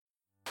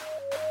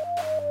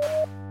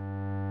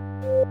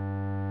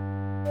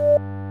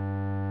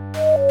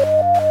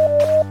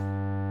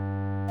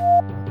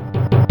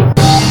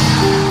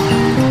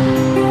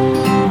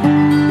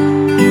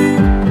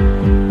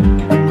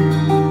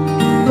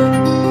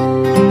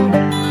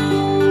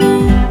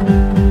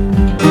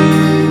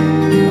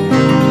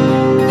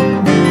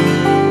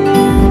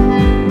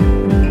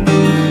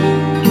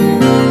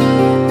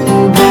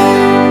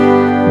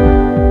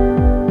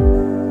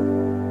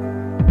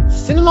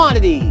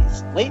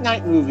Late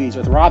Night Movies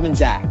with Rob and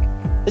Zach.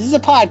 This is a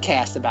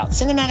podcast about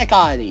cinematic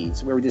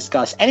oddities where we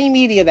discuss any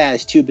media that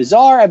is too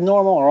bizarre,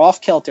 abnormal, or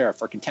off-kilter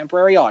for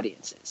contemporary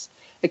audiences.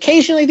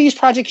 Occasionally these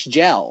projects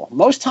gel.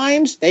 Most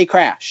times they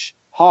crash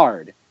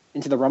hard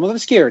into the realm of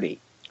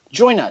obscurity.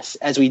 Join us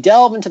as we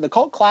delve into the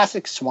cult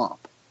classic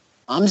swamp.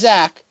 I'm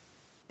Zach.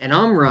 And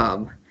I'm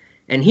Rob.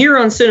 And here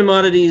on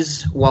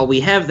Cinemodities, while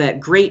we have that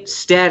great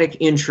static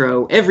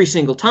intro every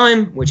single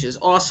time, which is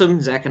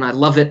awesome, Zach and I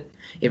love it,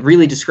 it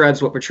really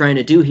describes what we're trying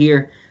to do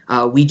here,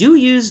 we do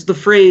use the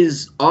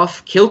phrase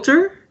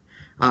off-kilter.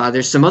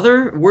 There's some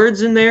other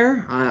words in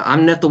there.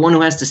 I'm not the one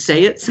who has to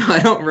say it, so I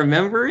don't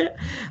remember it.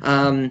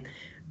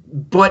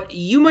 But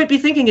you might be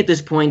thinking at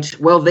this point,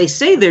 well, they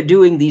say they're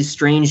doing these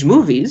strange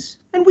movies,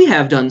 and we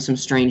have done some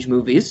strange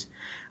movies.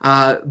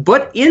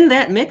 But in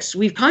that mix,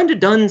 we've kind of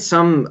done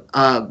some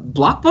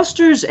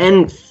blockbusters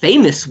and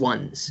famous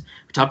ones.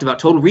 We talked about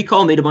Total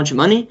Recall, made a bunch of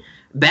money.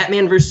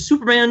 Batman vs.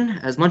 Superman,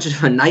 as much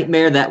of a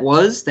nightmare that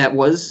was,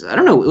 I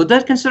don't know, would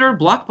that consider a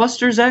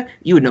blockbuster, Zach?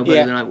 You would know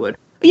better than I would.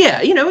 But yeah,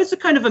 it's a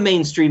kind of a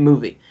mainstream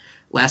movie.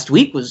 Last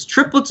week was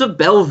Triplets of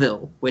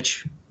Belleville,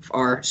 which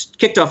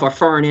kicked off our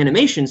foreign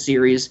animation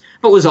series,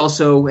 but was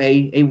also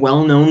a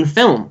well-known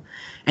film.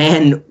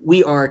 And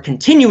we are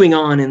continuing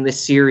on in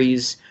this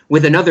series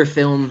with another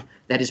film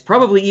that is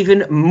probably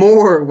even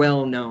more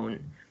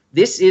well-known.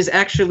 This is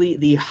actually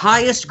the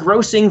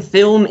highest-grossing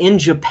film in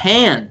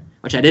Japan,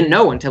 which I didn't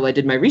know until I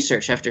did my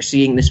research after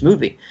seeing this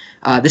movie.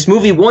 This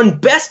movie won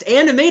Best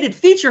Animated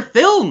Feature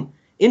Film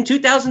in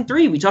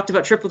 2003. We talked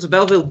about Triplets of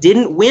Belleville,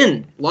 didn't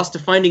win, lost to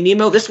Finding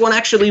Nemo. This one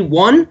actually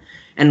won.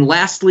 And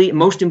lastly,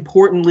 most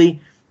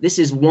importantly, this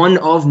is one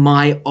of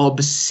my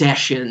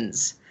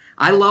obsessions.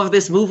 I love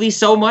this movie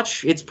so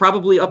much, it's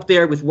probably up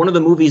there with one of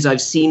the movies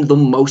I've seen the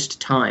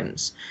most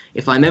times.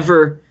 If I'm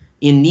ever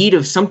in need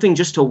of something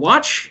just to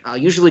watch, I'll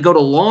usually go to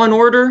Law &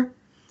 Order,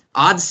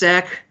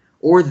 Oddsac,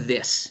 or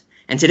this.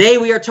 And today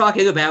we are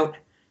talking about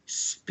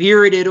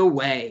Spirited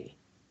Away.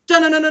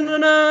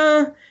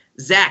 Da-na-na-na-na-na!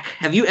 Zach,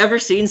 have you ever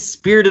seen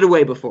Spirited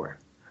Away before?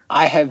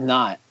 I have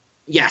not.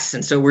 Yes,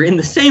 and so we're in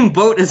the same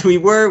boat as we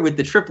were with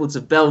the Triplets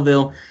of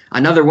Belleville,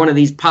 another one of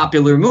these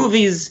popular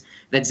movies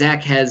that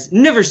Zach has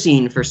never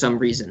seen for some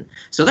reason.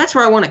 So that's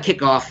where I want to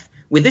kick off,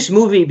 with this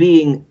movie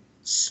being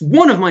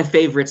one of my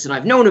favorites, and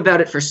I've known about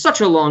it for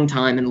such a long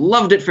time and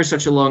loved it for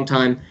such a long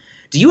time.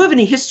 Do you have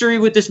any history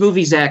with this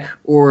movie, Zach,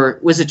 or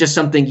was it just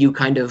something you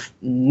kind of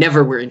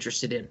never were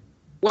interested in?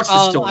 What's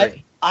the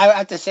story? I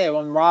have to say,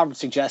 when Rob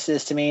suggested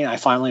this to me and I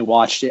finally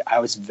watched it, I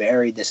was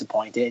very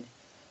disappointed.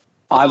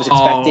 I was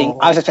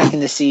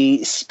expecting to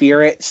see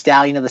Spirit,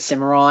 Stallion of the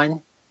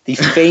Cimarron, the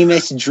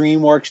famous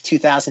DreamWorks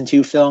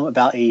 2002 film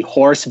about a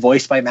horse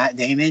voiced by Matt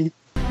Damon.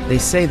 They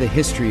say the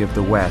history of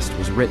the West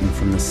was written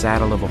from the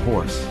saddle of a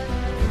horse,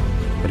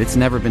 but it's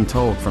never been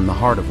told from the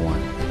heart of one.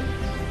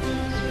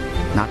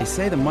 Now, they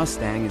say the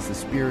Mustang is the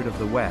spirit of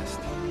the West.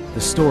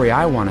 The story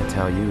I want to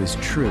tell you is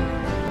true.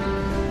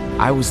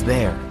 I was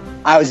there.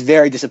 I was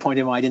very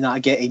disappointed when I did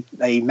not get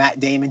a Matt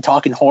Damon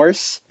talking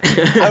horse.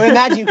 I would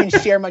imagine you can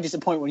share my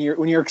disappointment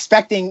when you're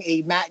expecting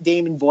a Matt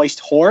Damon voiced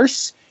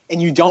horse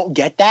and you don't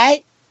get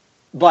that.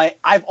 But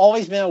I've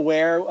always been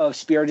aware of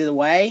Spirited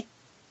Away.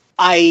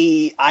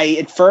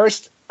 At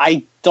first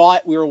I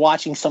thought we were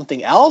watching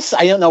something else.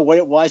 I don't know what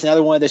it was.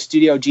 Another one of the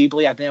Studio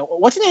Ghibli.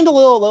 What's the name of the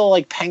little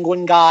like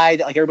penguin guy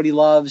that like everybody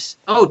loves?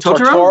 Oh,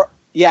 Totoro?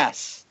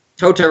 Yes.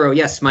 Totoro,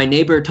 yes, My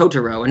Neighbor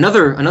Totoro.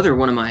 Another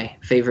one of my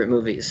favorite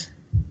movies.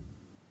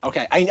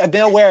 Okay, I've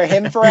been aware of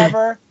him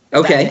forever.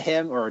 Okay.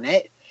 Him or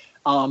it.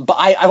 But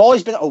I've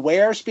always been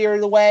aware of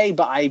Spirited Away,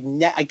 but I'm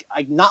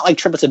not like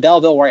Triplets of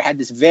Belleville where I had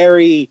this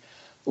very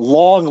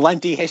long,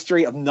 lengthy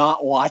history of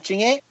not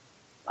watching it.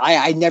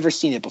 I'd never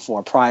seen it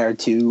before prior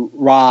to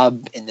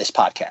Rob in this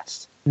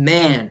podcast.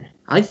 Man,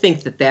 I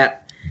think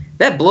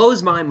that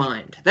blows my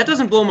mind. That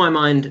doesn't blow my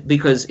mind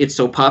because it's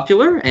so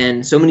popular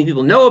and so many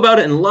people know about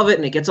it and love it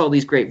and it gets all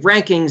these great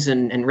rankings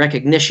and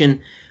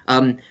recognition.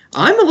 I'm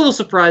a little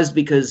surprised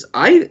because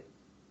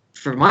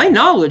for my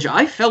knowledge,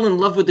 I fell in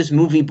love with this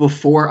movie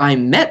before I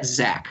met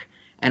Zach.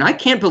 And I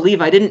can't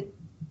believe I didn't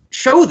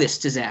show this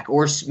to Zach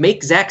or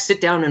make Zach sit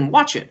down and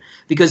watch it.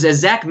 Because as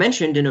Zach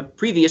mentioned in a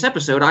previous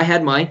episode, I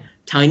had my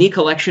tiny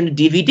collection of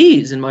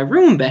DVDs in my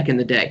room back in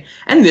the day.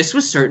 And this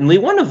was certainly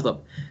one of them.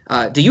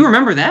 Do you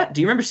remember that?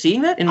 Do you remember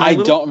seeing that?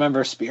 Don't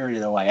remember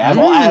Spirited Away. I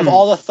have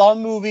all the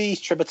Thumb movies,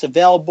 Triplets of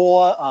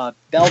Belleville,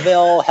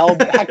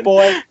 Heck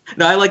Boy.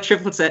 No, I like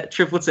Triplets of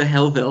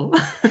Hellville.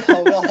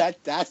 Hellville,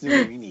 that's the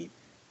movie we need.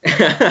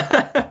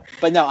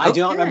 But no, I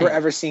do not remember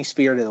ever seeing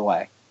Spirited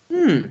Away.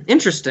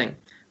 Interesting.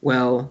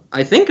 Well,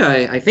 I think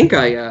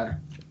I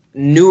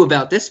knew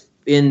about this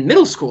in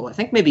middle school. I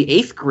think maybe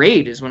 8th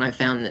grade is when I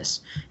found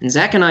this. And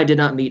Zach and I did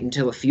not meet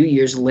until a few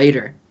years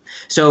later.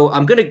 So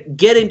I'm going to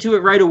get into it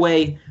right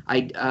away.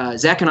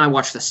 Zach and I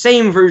watched the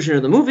same version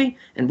of the movie,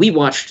 and we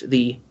watched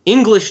the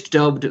English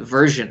dubbed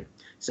version.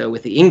 So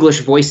with the English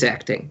voice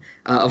acting.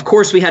 Of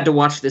course, we had to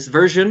watch this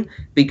version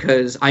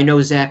because I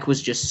know Zach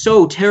was just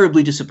so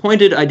terribly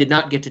disappointed I did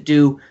not get to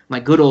do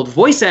my good old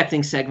voice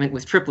acting segment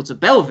with Triplets of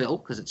Belleville,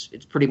 because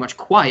it's pretty much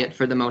quiet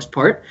for the most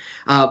part.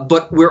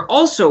 But we're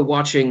also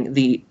watching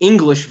the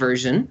English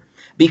version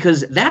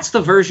because that's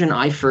the version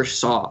I first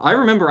saw. I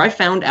remember I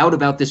found out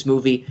about this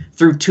movie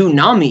through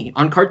Toonami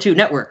on Cartoon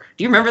Network.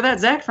 Do you remember that,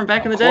 Zach, from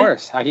back in the day? Of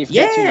course. How do you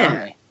forget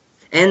Toonami?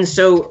 And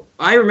so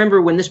I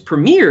remember when this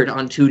premiered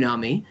on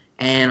Toonami,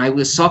 and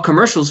I saw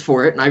commercials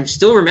for it, and I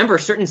still remember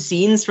certain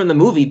scenes from the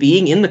movie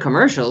being in the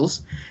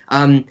commercials,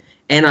 and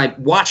I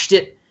watched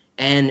it,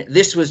 and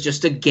this was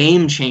just a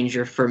game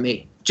changer for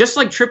me. Just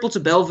like Triplets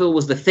of Belleville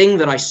was the thing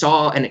that I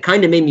saw, and it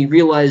kind of made me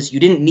realize you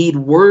didn't need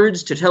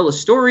words to tell a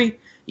story.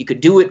 You could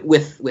do it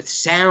with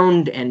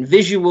sound and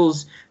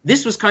visuals.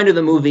 This was kind of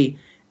the movie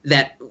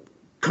that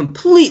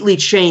completely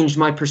changed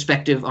my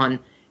perspective on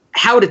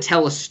how to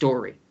tell a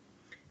story.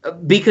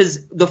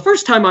 Because the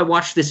first time I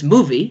watched this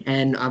movie,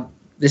 and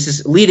this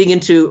is leading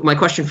into my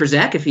question for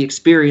Zach, if he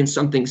experienced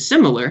something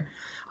similar,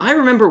 I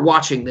remember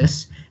watching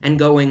this and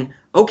going,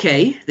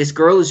 okay, this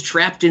girl is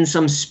trapped in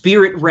some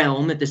spirit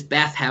realm at this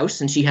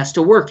bathhouse, and she has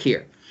to work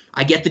here.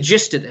 I get the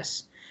gist of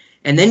this.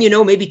 And then,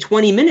 maybe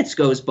 20 minutes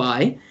goes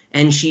by,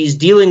 and she's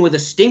dealing with a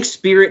stink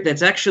spirit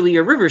that's actually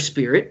a river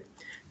spirit.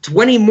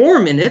 20 more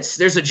minutes,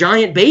 there's a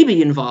giant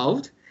baby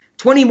involved.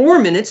 20 more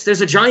minutes,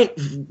 there's a giant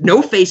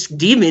no-face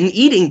demon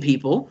eating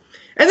people.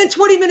 And then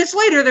 20 minutes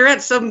later, they're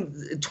at some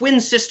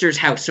twin sister's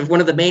house of one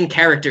of the main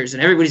characters,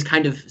 and everybody's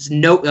kind of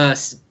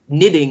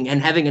knitting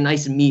and having a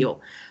nice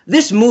meal.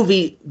 This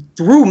movie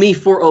threw me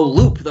for a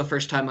loop the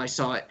first time I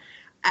saw it.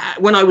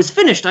 When I was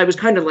finished, I was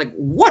kind of like,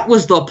 what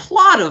was the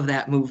plot of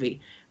that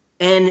movie?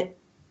 And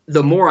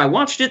the more I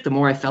watched it, the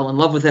more I fell in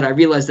love with it. I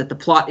realized that the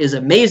plot is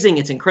amazing.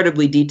 It's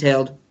incredibly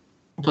detailed.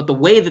 But the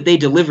way that they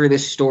deliver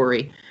this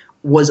story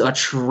was a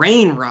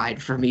train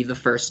ride for me the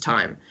first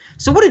time.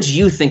 So what did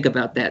you think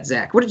about that,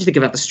 Zach? What did you think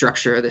about the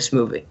structure of this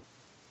movie?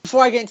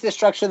 Before I get into the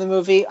structure of the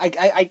movie,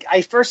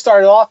 I first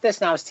started off this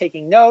and I was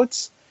taking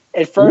notes.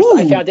 At first,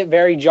 I found it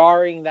very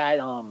jarring that,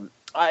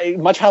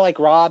 much how like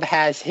Rob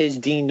has his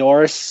Dean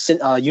Norris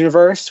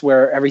universe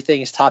where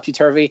everything is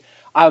topsy-turvy,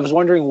 I was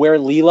wondering where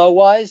Lilo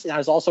was, and I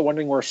was also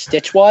wondering where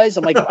Stitch was.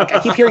 I'm like,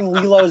 I keep hearing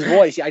Lilo's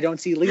voice. I don't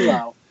see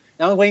Lilo.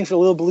 Now I'm waiting for the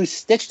little blue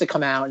Stitch to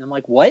come out, and I'm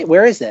like, what?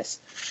 Where is this?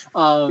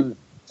 But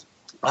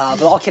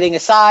all kidding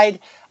aside,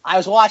 I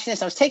was watching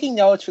this. I was taking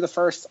notes for the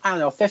first,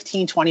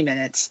 15, 20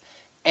 minutes.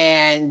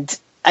 And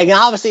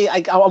obviously,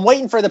 I'm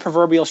waiting for the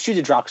proverbial shoe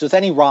to drop, because with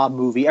any Rob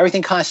movie,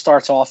 everything kind of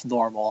starts off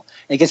normal,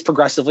 and it gets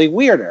progressively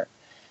weirder.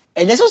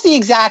 And this was the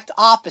exact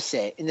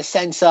opposite in the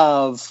sense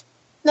of,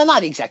 no,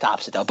 not the exact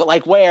opposite, though, but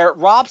like where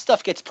Rob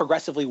stuff gets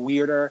progressively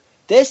weirder.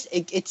 This,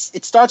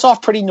 it starts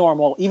off pretty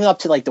normal, even up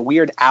to like the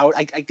weird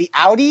like the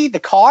Audi, the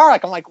car.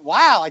 Like I'm like,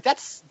 wow, like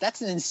that's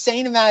an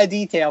insane amount of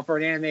detail for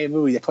an animated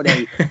movie to put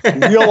a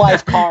real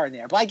life car in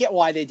there. But I get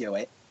why they do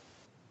it.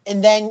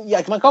 And then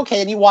I'm like, okay,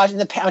 then you watch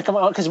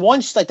because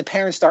once like the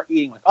parents start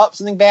eating, like, oh,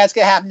 something bad's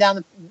gonna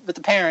happen with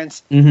the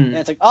parents, and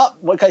it's like, oh,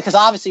 because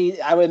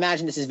obviously I would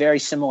imagine this is very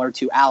similar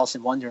to Alice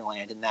in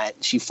Wonderland in that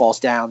she falls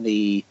down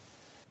the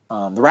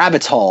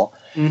rabbit's hole.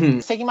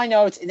 Taking my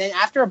notes, and then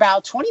after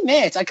about 20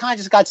 minutes, I kind of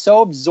just got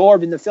so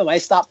absorbed in the film. I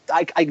stopped.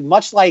 I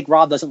much like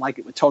Rob doesn't like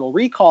it with Total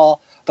Recall,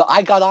 but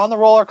I got on the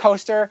roller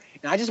coaster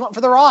and I just went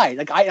for the ride.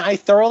 Like I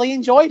thoroughly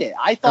enjoyed it.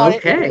 I thought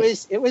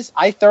it was.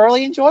 I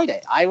thoroughly enjoyed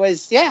it. I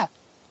was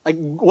like,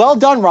 well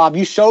done, Rob.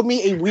 You showed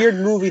me a weird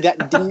movie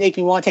that didn't make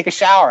me want to take a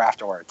shower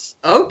afterwards.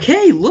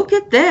 Okay, look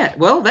at that.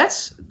 Well,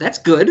 that's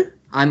good.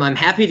 I'm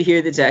happy to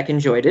hear that Zach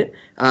enjoyed it.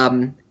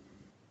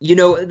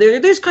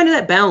 There's kind of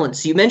that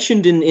balance. You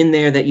mentioned in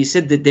there that you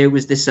said that there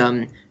was this,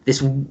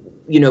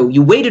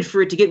 you waited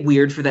for it to get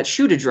weird for that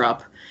shoe to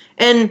drop.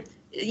 And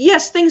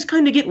yes, things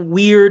kind of get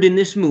weird in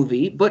this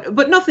movie,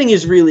 but nothing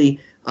is really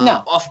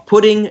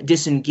off-putting,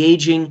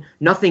 disengaging.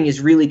 Nothing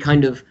is really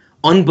kind of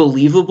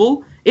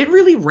unbelievable. It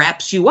really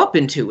wraps you up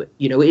into it.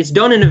 It's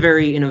done in a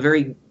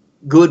very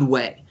good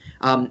way.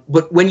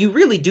 But when you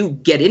really do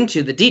get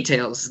into the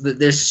details,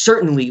 there's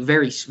certainly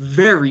very,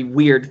 very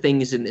weird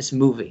things in this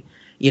movie.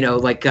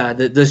 Like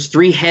those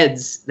three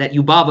heads that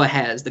Yubaba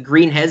has, the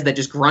green heads that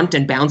just grunt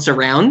and bounce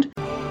around.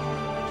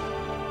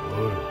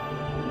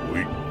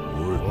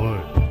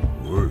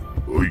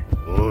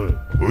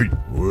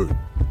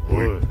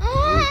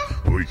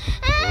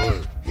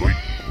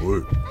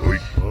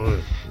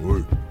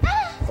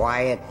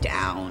 Quiet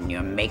down,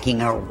 you're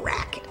making a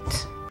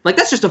racket. Like,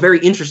 that's just a very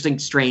interesting,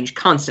 strange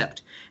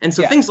concept. And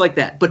so things like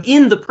that. But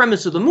in the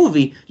premise of the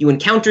movie, you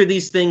encounter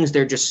these things.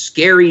 They're just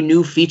scary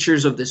new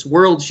features of this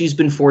world she's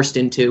been forced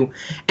into.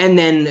 And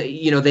then,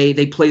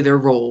 they play their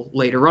role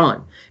later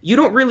on. You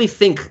don't really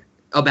think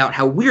about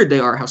how weird they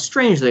are, how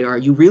strange they are.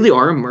 You really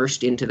are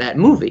immersed into that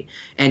movie.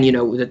 And,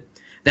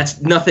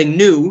 that's nothing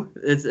new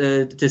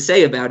to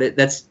say about it.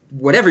 That's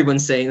what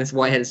everyone's saying. That's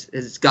why it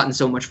has gotten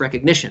so much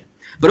recognition.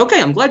 But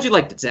okay, I'm glad you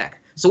liked it, Zach.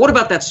 So what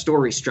about that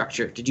story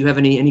structure? Did you have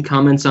any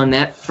comments on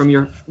that from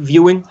your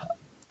viewing?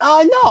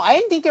 No, I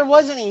didn't think there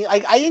was any.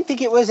 I didn't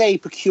think it was a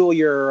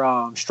peculiar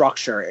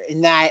structure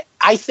in that.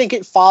 I think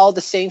it followed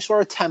the same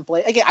sort of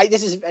template. Again,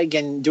 this is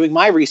doing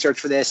my research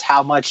for this.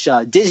 How much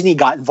Disney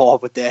got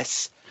involved with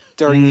this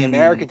during the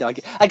American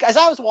delegate. Like as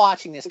I was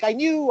watching this, I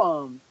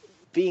knew,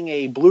 being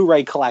a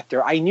Blu-ray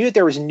collector, I knew that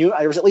there was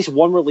at least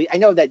one release. I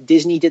know that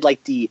Disney did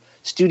like the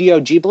Studio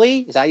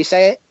Ghibli. Is that how you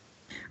say it?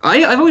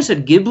 I've always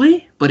said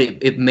Ghibli, but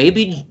it may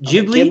be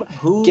Ghibli.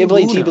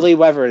 Ghibli,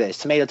 whatever it is,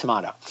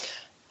 tomato.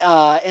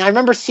 And I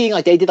remember seeing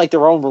like they did like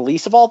their own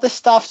release of all this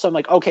stuff. So I'm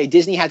like, okay,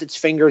 Disney has its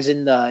fingers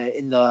in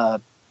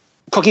the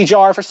cookie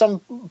jar for some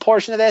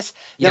portion of this.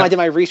 Then I did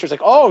my research,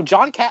 like, not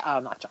John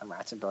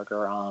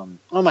Ratzenberger.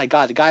 Oh my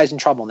God, the guy is in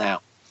trouble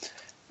now.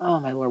 Oh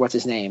my Lord, what's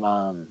his name?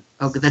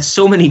 That's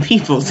so many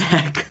people,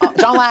 Zach.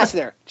 John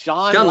Lasseter.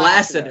 John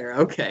Lasseter.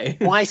 Okay.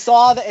 When I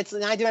saw that,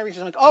 then I did my research.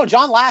 I'm like,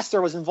 John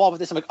Lasseter was involved with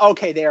this. I'm like,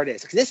 okay, there it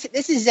is. Because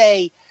this is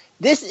a.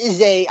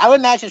 I would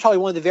imagine it's probably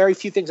one of the very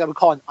few things I would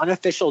call an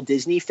unofficial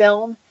Disney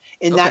film.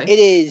 In that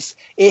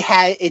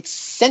it's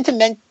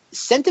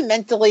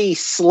sentimentally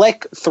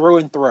slick through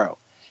and through.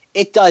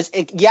 It does.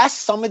 Yes,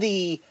 some of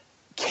the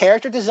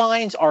character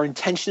designs are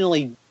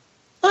intentionally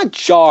not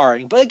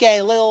jarring, but like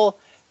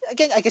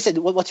I said,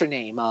 what's her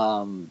name?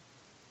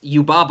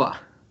 Yubaba.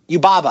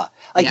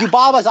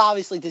 Yubaba is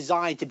obviously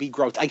designed to be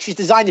she's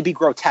designed to be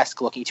grotesque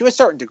looking to a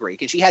certain degree,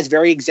 because she has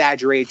very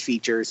exaggerated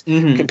features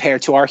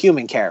compared to our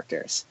human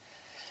characters.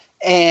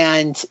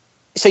 And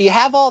so you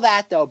have all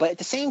that though, but at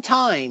the same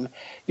time,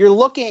 you're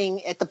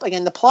looking at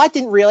the plot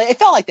didn't really. It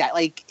felt like that.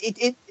 Like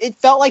it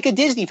felt like a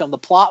Disney film. The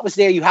plot was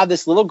there. You have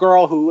this little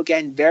girl who,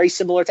 again, very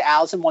similar to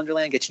Alice in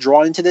Wonderland, gets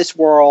drawn into this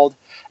world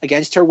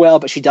against her will,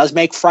 but she does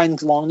make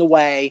friends along the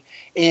way.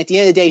 And at the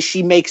end of the day,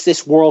 she makes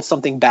this world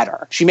something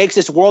better. She makes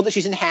this world that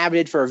she's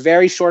inhabited for a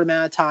very short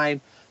amount of time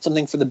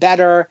something for the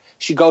better.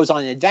 She goes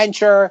on an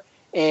adventure.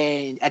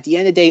 And at the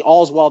end of the day,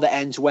 all's well that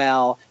ends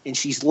well. And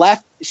she's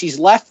left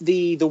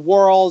the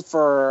world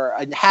for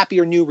a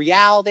happier new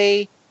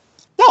reality.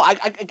 No,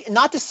 I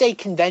not to say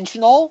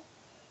conventional,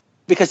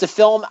 because the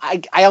film,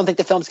 I don't think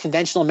the film's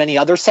conventional in many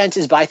other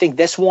senses, but I think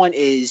this one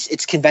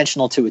it's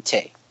conventional to a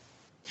T.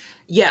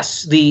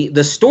 Yes,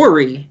 the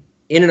story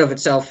in and of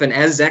itself, and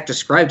as Zach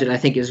described it, I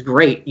think is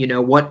great. You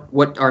know,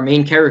 what our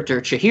main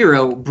character,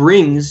 Chihiro,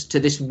 brings to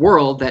this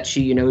world that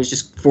she, is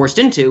just forced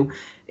into.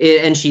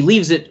 And she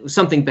leaves it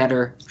something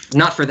better,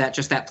 not for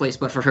just that place,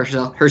 but for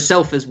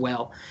herself as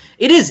well.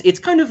 It's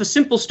kind of a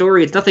simple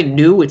story. It's nothing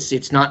new.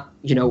 It's not,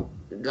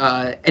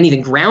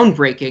 anything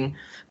groundbreaking.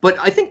 But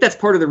I think that's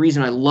part of the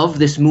reason I love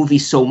this movie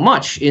so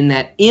much,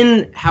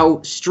 in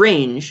how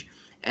strange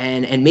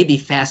and maybe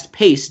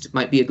fast-paced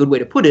might be a good way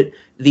to put it,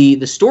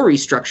 the story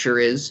structure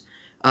is.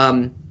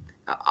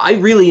 I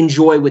really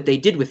enjoy what they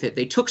did with it.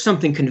 They took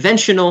something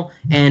conventional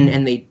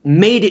and they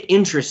made it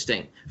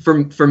interesting.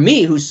 For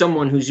me, who's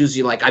someone who's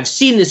usually like, I've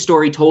seen this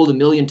story told a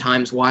million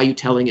times, why are you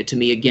telling it to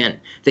me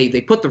again? They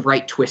put the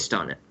right twist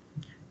on it.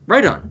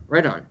 Right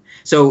on.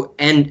 So,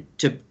 and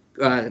to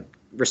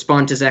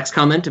respond to Zach's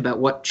comment about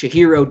what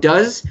Chihiro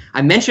does,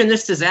 I mentioned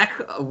this to Zach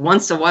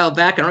once a while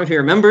back, I don't know if he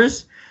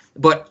remembers,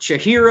 but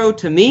Chihiro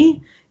to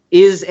me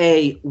is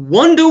a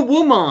Wonder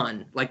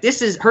Woman. Like,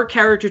 this is her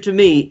character to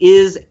me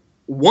is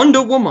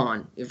Wonder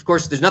Woman. Of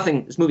course, this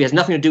movie has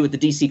nothing to do with the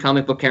DC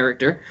comic book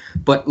character,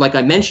 but like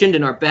I mentioned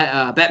in our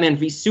Batman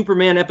v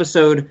Superman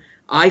episode,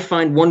 I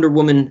find Wonder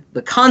Woman,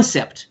 the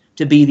concept,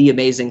 to be the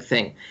amazing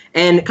thing.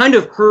 And kind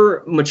of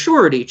her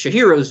maturity,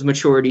 Chihiro's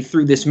maturity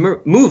through this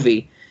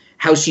movie,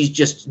 how she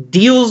just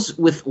deals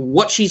with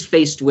what she's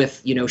faced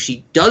with.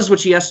 She does what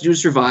she has to do to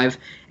survive,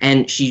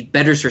 and she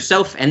betters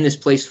herself and this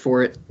place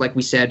for it, like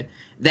we said.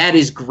 That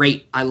is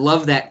great. I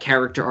love that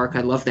character arc.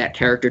 I love that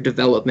character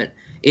development.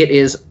 It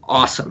is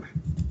awesome.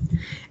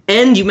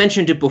 And you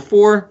mentioned it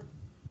before,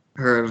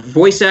 her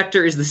voice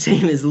actor is the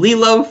same as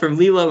Lilo from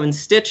Lilo and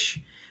Stitch.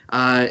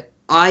 I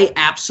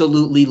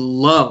absolutely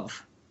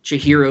love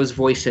Chihiro's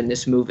voice in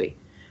this movie.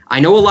 I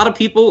know a lot of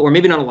people, or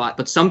maybe not a lot,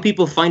 but some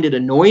people find it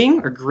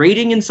annoying or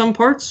grating in some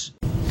parts.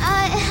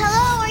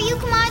 Hello, are you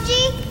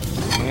Kamaji?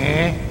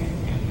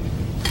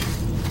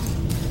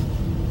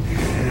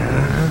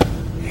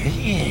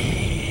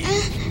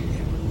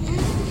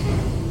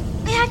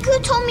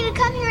 Haku told me to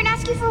come here and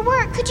ask you for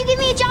work. Could you give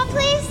me a job,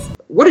 please?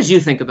 What did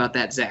you think about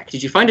that, Zach?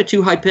 Did you find it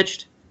too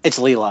high-pitched? It's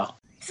Lilo.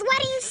 So why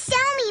do you sell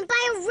me and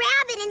buy a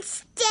rabbit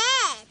instead?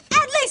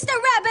 At least a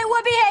rabbit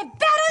will behave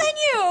better than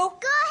you!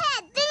 Go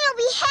ahead, then you'll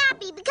be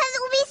happy because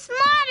it will be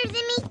smarter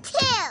than me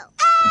too.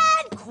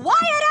 And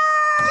quieter!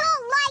 You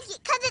don't like it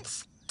because it's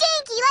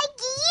stinky like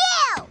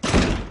you!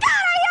 Get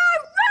out of your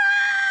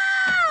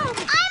room!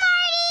 I'm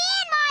already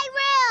in my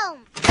room!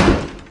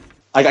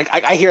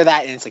 I hear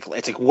that and it's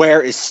like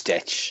where is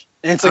Stitch?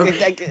 And it's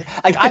like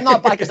I'm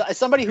not, because as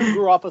somebody who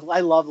grew up with,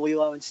 I love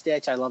Lilo and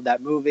Stitch. I love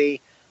that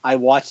movie. I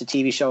watched the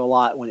TV show a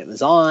lot when it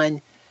was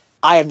on.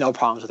 I have no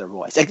problems with her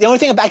voice. Like, the only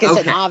thing about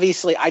it,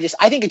 obviously, I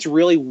think it's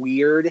really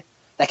weird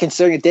that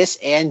considering that this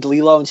and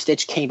Lilo and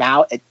Stitch came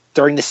out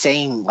during the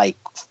same,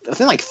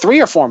 within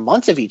 3 or 4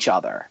 months of each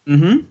other.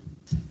 Mm-hmm.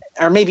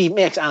 or maybe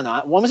I don't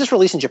know. When was this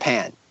released in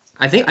Japan?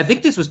 I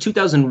think this was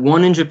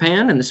 2001 in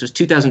Japan, and this was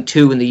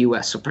 2002 in the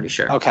U.S. I'm pretty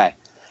sure. Okay,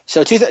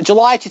 so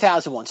July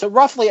 2001. So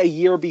roughly a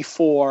year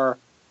before.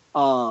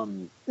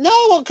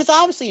 No, because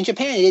obviously in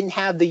Japan it didn't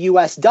have the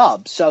U.S.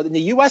 dub. So the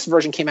U.S.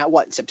 version came out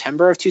in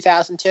September of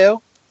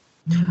 2002.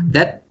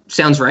 That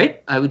sounds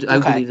right. I would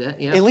believe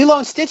that. Yeah. And Lilo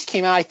and Stitch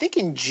came out, I think,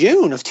 in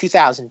June of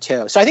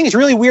 2002. So I think it's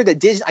really weird that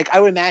Disney. Like I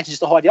would imagine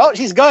just the whole idea. Oh,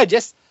 she's good.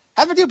 Just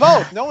have her do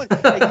both. No one's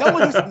going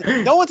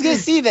to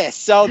see this.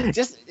 So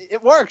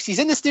it works. She's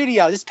in the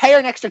studio. Just pay her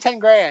an extra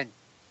 $10,000.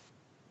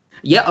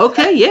 Yeah.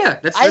 Okay. Yeah.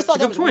 That's I just thought a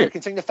that good was point. weird,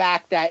 considering the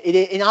fact that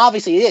and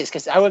obviously it is,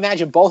 because I would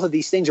imagine both of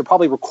these things are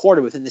probably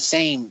recorded within the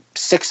same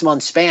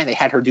 6-month span. They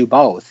had her do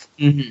both.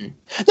 Mm-hmm.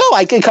 No,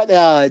 I could cut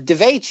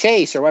DeVay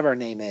Chase or whatever her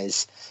name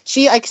is.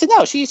 I said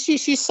no.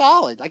 She's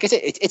solid. Like I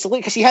said, it's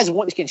because she has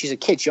one. Again, she's a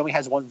kid. She only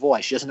has one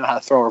voice. She doesn't know how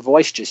to throw her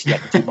voice just yet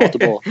to do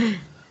multiple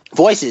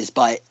voices.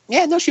 But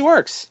yeah, no, she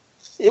works.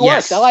 It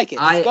works. I like it.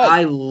 It's good.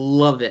 I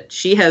love it.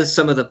 She has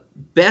some of the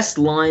best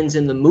lines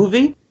in the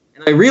movie.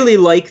 And I really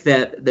like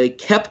that they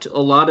kept a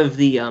lot of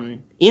the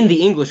in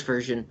the English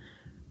version.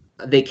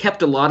 They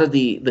kept a lot of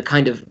the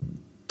kind of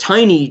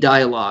tiny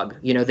dialogue.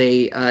 You know,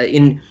 they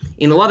in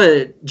a lot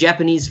of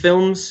Japanese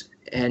films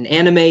and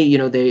anime, you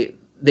know,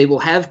 they will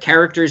have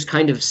characters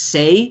kind of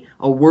say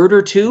a word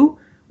or two,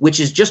 which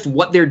is just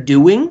what they're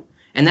doing,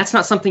 and that's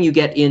not something you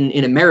get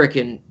in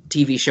American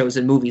TV shows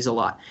and movies a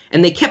lot.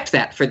 And they kept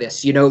that for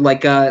this. You know,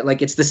 like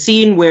it's the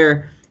scene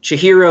where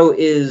Chihiro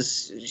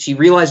she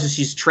realizes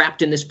she's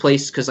trapped in this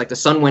place because like the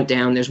sun went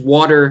down. There's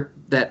water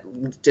that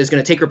is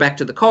going to take her back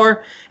to the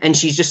car, and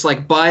she's just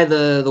like by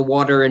the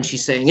water, and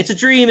she's saying, it's a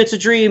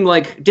dream,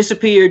 like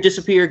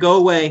disappear, go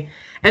away.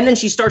 And then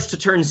she starts to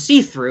turn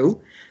see-through,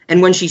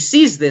 and when she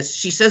sees this,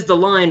 she says the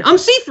line, I'm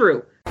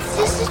see-through. It's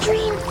just a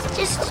dream. It's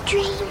just a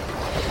dream.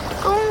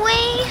 Go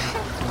away.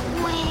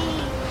 Go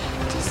away.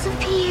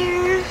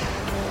 Disappear.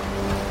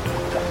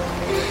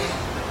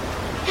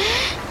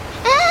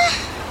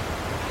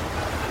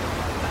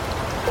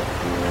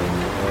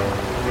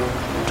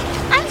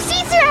 I'm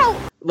see-through.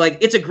 Like,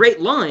 it's a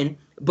great line,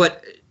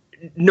 but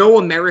no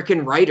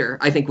American writer,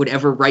 I think, would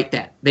ever write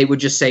that. They would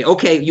just say,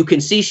 okay, you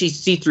can see she's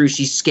see-through,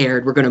 she's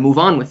scared, we're going to move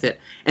on with it.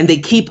 And they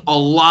keep a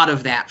lot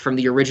of that from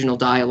the original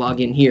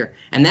dialogue in here.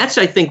 And that's,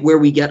 I think, where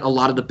we get a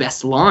lot of the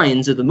best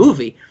lines of the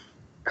movie.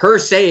 Her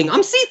saying,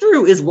 I'm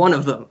see-through, is one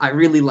of them. I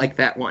really like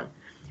that one.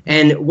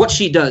 And what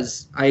she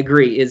does, I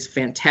agree, is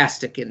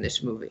fantastic in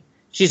this movie.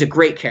 She's a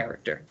great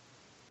character.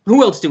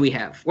 Who else do we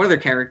have? What other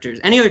characters?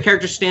 Any other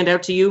characters stand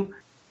out to you?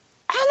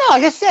 I don't know.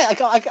 Like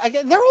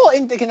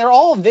I said, they're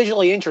all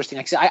visually interesting.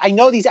 Like I said, I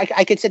know these.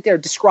 I could sit there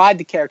and describe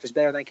the characters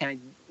better than I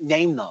can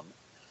name them,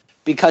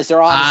 because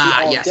they're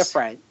obviously all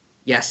different.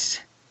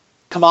 Yes.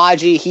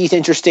 Kamaji, he's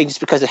interesting just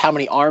because of how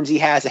many arms he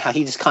has and how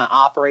he just kind of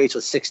operates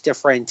with 6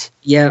 different.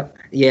 Yeah,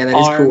 that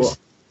arms. is cool.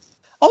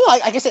 Oh,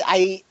 like I said,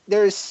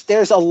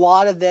 there's a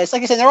lot of this.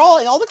 Like I said,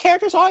 all the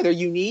characters they're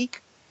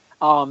unique.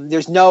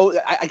 There's no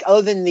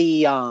other than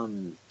the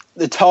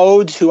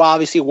Toads, who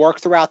obviously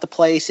work throughout the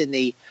place, and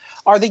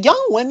are the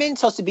young women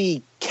supposed to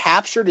be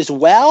captured as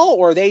well,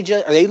 or are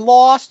they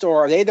lost,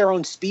 or are they their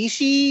own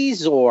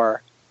species,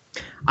 or?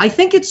 I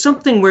think it's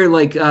something where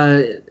like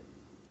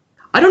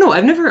I don't know.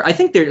 I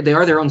think they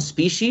are their own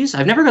species.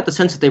 I've never got the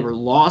sense that they were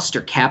lost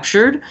or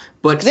captured,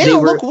 but they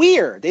don't look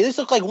weird. They just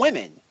look like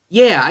women.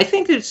 Yeah, I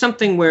think it's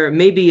something where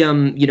maybe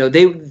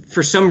they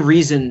for some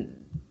reason.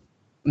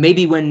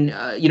 Maybe when,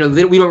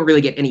 we don't really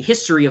get any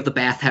history of the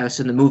bathhouse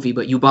in the movie,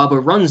 but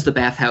Yubaba runs the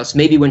bathhouse.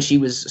 Maybe when she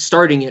was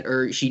starting it,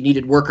 or she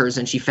needed workers,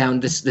 and she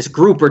found this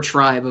group or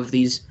tribe of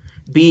these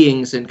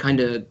beings and kind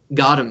of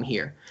got them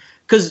here.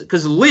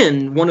 Because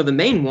Lynn, one of the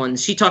main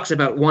ones, she talks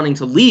about wanting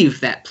to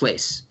leave that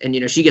place. And,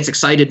 she gets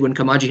excited when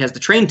Kamaji has the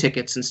train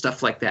tickets and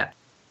stuff like that.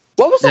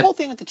 What was the whole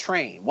thing with the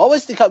train?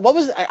 Obviously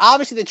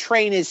the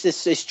train is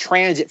this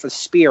transit for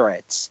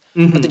spirits,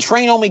 but the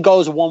train only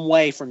goes one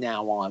way from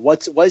now on.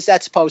 What is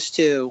that supposed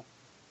to?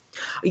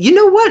 You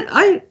know what?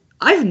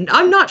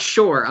 I'm not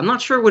sure. I'm not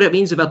sure what it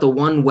means about the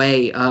one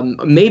way.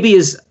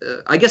 Maybe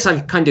I guess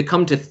I've kind of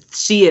come to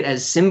see it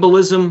as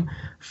symbolism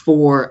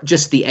for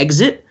just the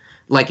exit.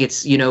 Like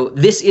it's,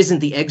 this isn't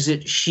the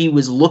exit she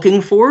was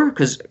looking for,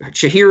 because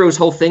Chihiro's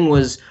whole thing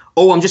was,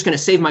 oh, I'm just going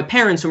to save my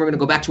parents and we're going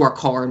to go back to our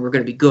car and we're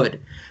going to be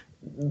good.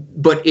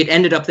 But it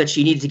ended up that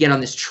she needed to get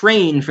on this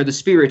train for the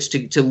spirits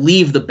to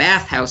leave the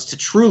bathhouse to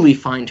truly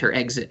find her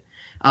exit.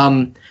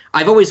 I've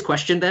always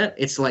questioned that.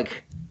 It's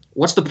like,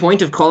 what's the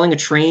point of calling a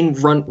train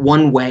run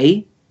one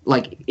way?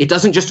 Like, it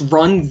doesn't just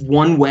run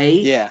one way.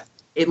 Yeah.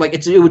 It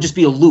would just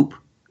be a loop.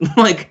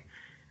 like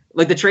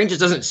the train just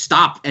doesn't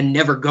stop and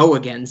never go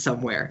again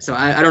somewhere. So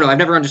I don't know. I've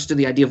never understood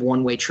the idea of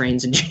one-way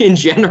trains in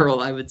general,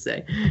 I would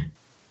say.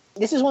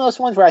 This is one of those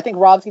ones where I think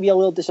Rob's gonna be a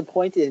little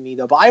disappointed in me,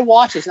 though. But I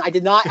watched this and I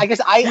did not. I guess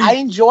I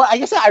enjoy. I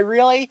guess I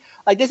really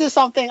like. This is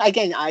something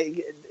again.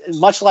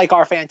 Much like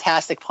our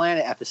Fantastic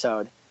Planet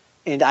episode,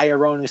 and I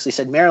erroneously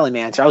said Marilyn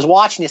Manson. I was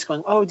watching this,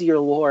 going, "Oh dear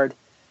Lord,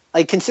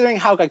 like considering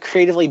how like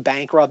creatively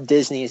bankrupt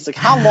Disney is, it's like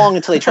how long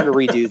until they try to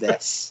redo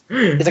this?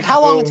 It's like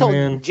how long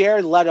until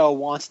Jared Leto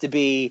wants to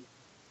be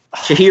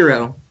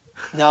Chihiro.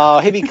 No,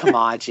 he'd be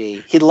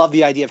Kamaji. He'd love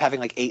the idea of having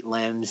like 8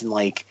 limbs and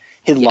like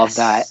he'd love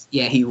that.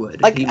 Yeah, he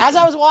would. Like as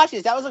I was watching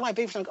this, that was like my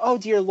big thing. Like, oh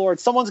dear Lord,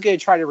 someone's gonna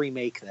try to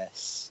remake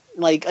this.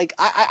 Like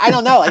I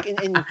don't know. Like,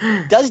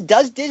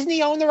 does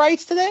Disney own the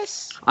rights to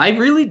this? I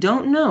really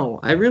don't know.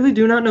 I really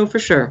do not know for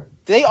sure.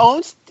 Do they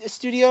own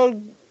Studio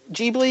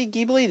Ghibli?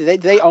 Do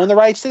they own the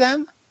rights to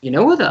them? You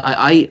know what?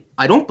 I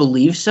don't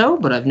believe so,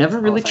 but I've never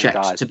really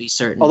checked to be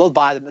certain. Oh, they'll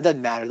buy them. It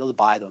doesn't matter. They'll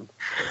buy them.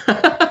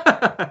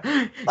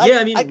 Yeah,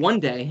 I mean, one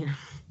day.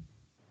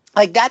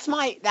 Like that's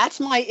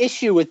my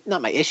issue with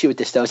not my issue with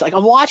this though. It's like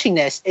I'm watching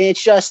this and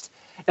it's just,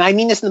 and I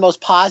mean this in the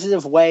most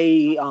positive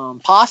way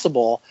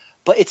possible,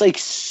 but it's like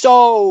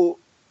so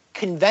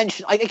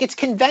conventional. Like it's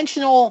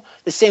conventional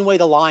the same way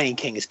The Lion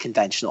King is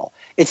conventional.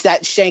 It's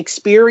that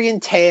Shakespearean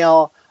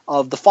tale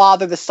of the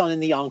father, the son,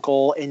 and the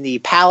uncle in the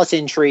palace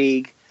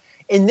intrigue.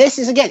 And this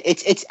is again,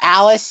 it's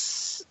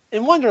Alice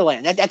in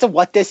Wonderland. That's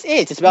what this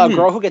is. It's about a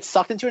girl who gets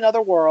sucked into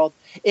another world.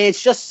 And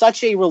it's just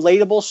such a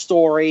relatable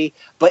story.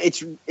 But it's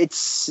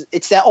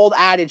that old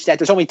adage that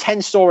there's only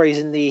 10 stories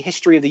in the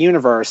history of the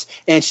universe,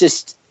 and it's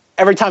just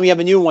every time you have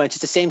a new one, it's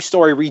just the same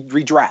story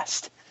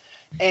redressed.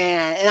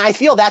 And I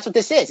feel that's what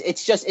this is.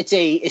 It's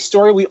a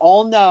story we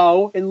all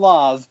know and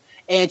love,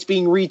 and it's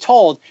being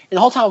retold. And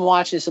the whole time I'm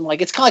watching this, I'm like,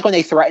 it's kind of like when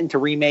they threatened to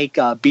remake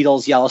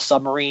Beatles' Yellow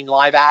Submarine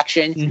live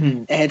action,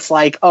 and it's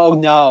like, oh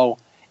no.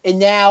 And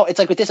now it's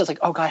like with this, it's like,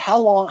 oh god,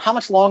 how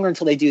much longer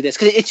until they do this?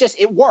 Because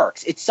it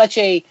works. It's such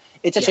a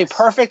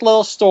perfect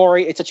little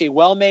story. It's such a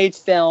well-made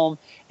film.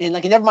 And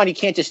like, never mind, you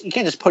can't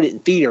just put it in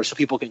theaters so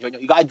people can enjoy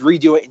it. You got to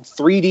redo it in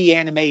 3D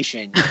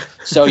animation,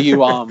 so you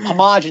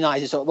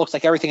homogenize it so it looks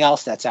like everything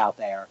else that's out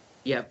there.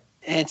 Yep.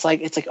 And it's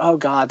like oh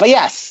god, but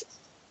yes.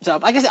 So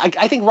I guess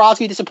I think Rob's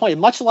gonna be disappointed.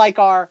 Much like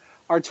our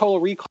Total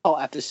Recall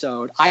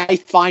episode, I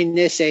find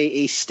this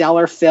a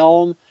stellar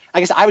film. I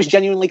guess I was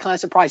genuinely kind of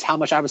surprised how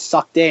much I was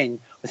sucked in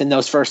within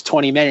those first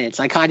 20 minutes.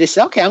 I kind of just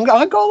said, okay, I'm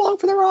going to go along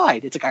for the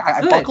ride. It's like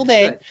I buckled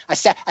in. I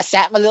sat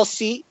in my little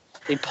seat.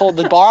 They pulled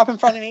the bar up in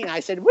front of me, and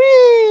I said,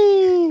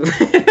 "Wee!"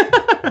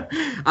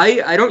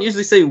 I don't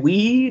usually say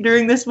 "wee"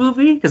 during this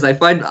movie because I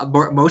find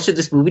most of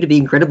this movie to be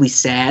incredibly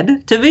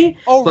sad to me.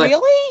 Oh,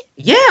 really?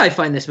 Yeah, I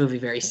find this movie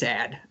very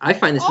sad. I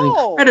find this movie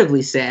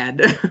incredibly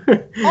sad.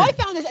 I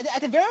found this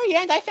at the very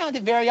end. I found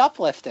it very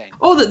uplifting.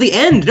 Oh, the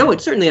end? No,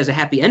 it certainly has a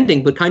happy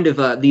ending, but kind of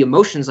the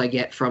emotions I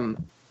get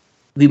from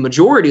the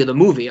majority of the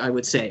movie, I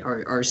would say,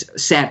 are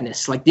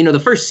sadness. Like, the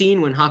first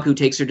scene when Haku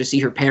takes her to see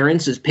her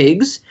parents as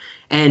pigs,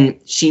 and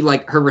she,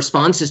 like, her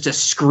response is to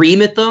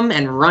scream at them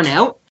and run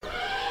out.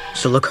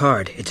 So look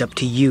hard. It's up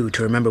to you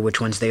to remember which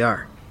ones they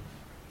are.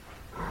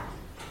 Don't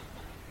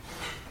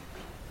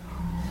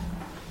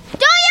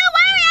you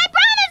worry, I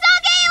promise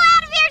I'll get you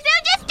out of here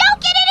soon. Just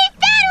don't get any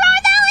fatter or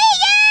they'll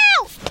eat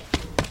you!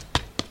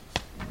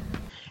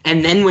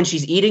 And then when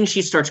she's eating,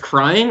 she starts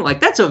crying. Like,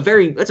 that's a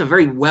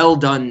very well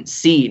done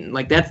scene.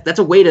 Like, that's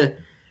a way to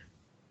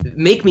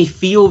make me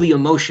feel the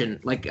emotion.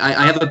 Like,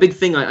 I have a big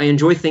thing. I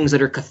enjoy things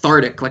that are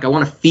cathartic. Like, I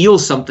want to feel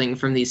something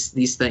from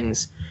these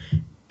things.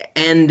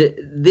 And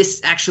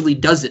this actually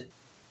does it.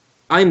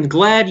 I'm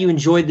glad you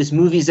enjoyed this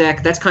movie,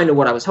 Zach. That's kind of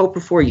what I was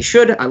hoping for. You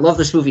should. I love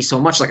this movie so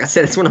much. Like I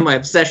said, it's one of my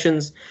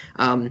obsessions.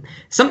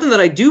 Something that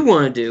I do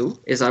want to do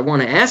is I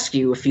want to ask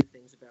you a few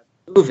things about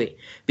the movie,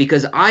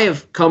 because I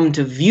have come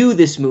to view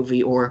this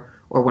movie, or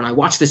when I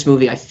watch this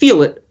movie, I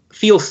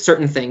feel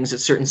certain things at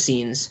certain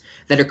scenes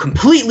that are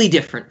completely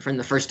different from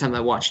the first time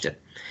I watched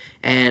it.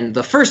 And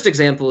the first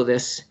example of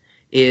this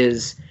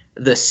is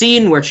the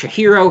scene where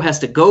Chihiro has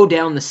to go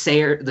down the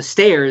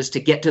stairs to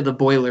get to the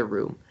boiler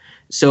room.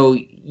 So,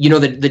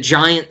 the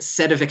giant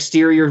set of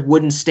exterior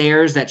wooden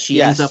stairs that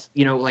she ends up,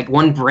 like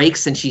one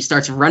breaks and she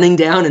starts running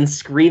down and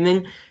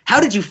screaming.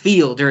 How did you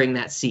feel during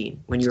that scene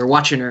when you were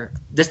watching her?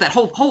 Just that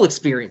whole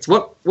experience.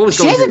 What was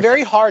going on? She has a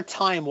very hard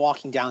time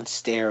walking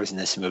downstairs in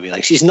this movie.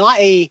 Like, she's not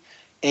a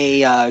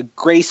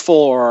graceful,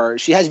 or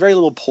she has very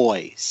little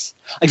poise.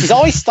 Like, she's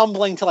always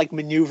stumbling to like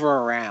maneuver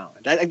around.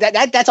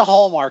 That's a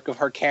hallmark of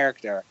her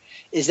character,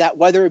 is that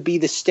whether it be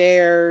the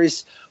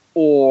stairs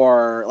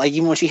or like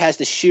even when she has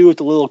the shoe with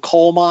the little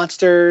coal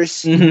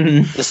monsters,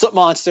 the soot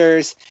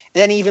monsters,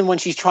 and then even when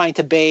she's trying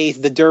to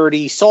bathe the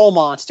dirty soul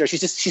monster,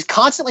 she's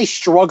constantly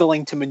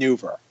struggling to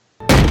maneuver.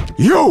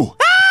 You!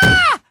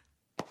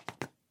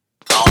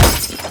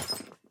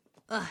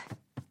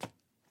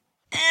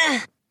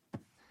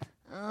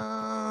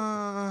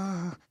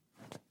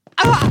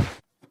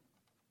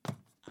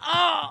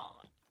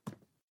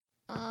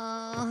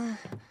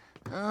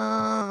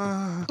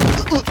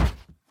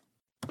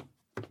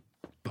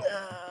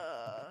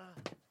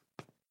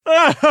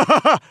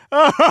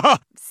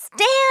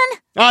 Stan?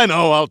 I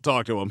know, I'll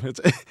talk to him.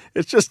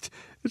 It's just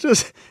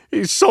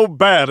he's so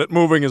bad at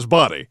moving his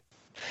body.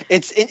 I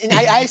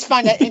just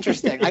find that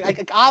interesting.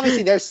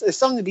 Obviously there's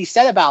something to be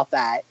said about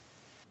that.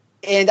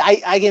 And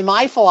again,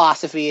 my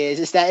philosophy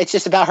is that it's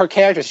just about her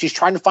character. She's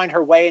trying to find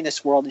her way in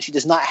this world, and she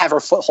does not have her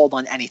foothold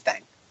on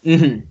anything.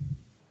 Mm-hmm.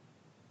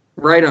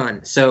 Right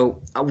on.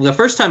 So the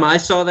first time I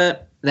saw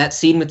that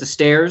scene with the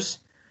stairs,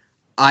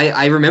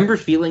 I remember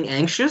feeling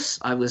anxious.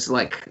 I was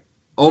like,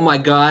 oh my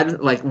God,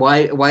 like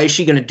why is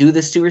she going to do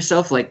this to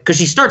herself? Like, because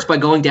she starts by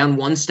going down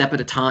one step at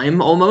a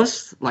time,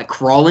 almost like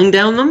crawling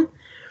down them.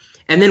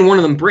 And then one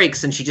of them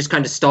breaks and she just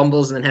kind of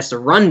stumbles and then has to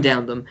run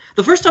down them.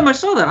 The first time I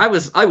saw that, I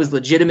was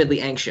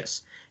legitimately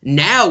anxious.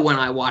 Now when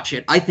I watch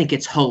it, I think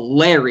it's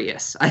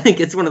hilarious. I think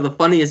it's one of the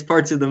funniest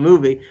parts of the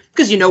movie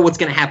because you know what's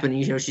going to happen.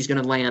 You know she's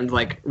going to land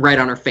like right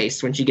on her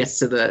face when she gets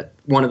to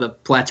one of the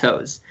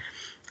plateaus.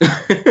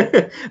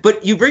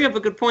 But you bring up a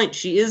good point.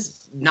 She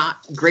is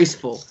not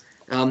graceful.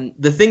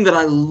 The thing that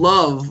I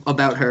love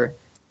about her,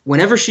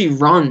 whenever she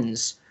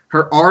runs,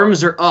 her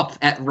arms are up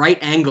at right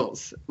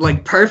angles,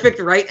 like perfect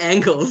right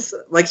angles,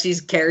 like she's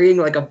carrying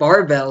like a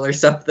barbell or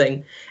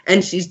something,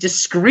 and she's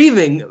just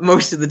screaming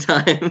most of the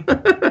time.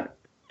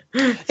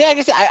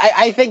 Yeah,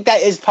 I think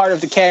that is part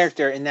of the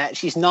character in that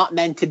she's not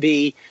meant to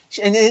be.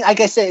 And then, like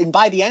I said, and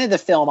by the end of the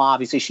film,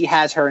 obviously, she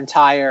has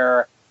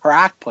her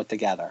act put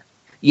together.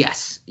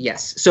 Yes.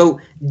 So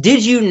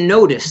did you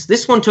notice,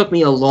 this one took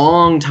me a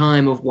long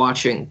time of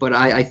watching, but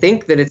I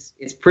think that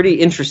it's pretty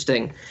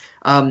interesting.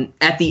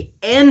 At the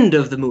end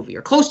of the movie,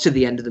 or close to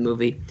the end of the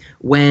movie,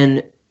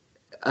 when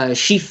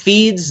she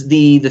feeds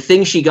the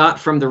thing she got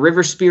from the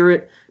river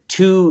spirit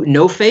to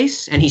No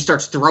Face, and he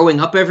starts throwing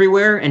up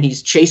everywhere, and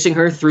he's chasing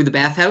her through the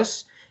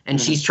bathhouse,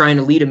 and she's trying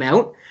to lead him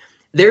out.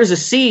 There's a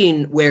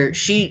scene where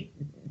she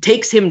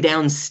takes him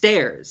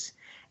downstairs,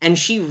 and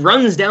she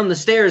runs down the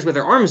stairs with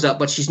her arms up,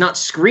 but she's not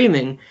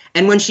screaming.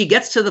 And when she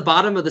gets to the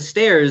bottom of the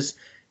stairs,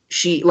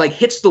 she like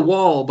hits the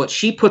wall, but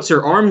she puts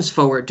her arms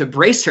forward to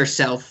brace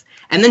herself.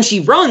 And then she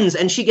runs,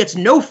 and she gets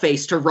No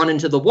Face to run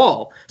into the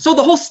wall. So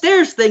the whole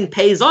stairs thing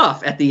pays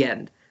off at the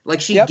end. Like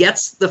she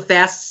gets the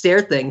fast stair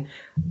thing.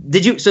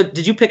 Did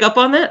you pick up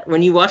on that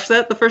when you watched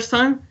that the first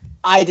time?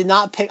 I did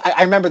not pick.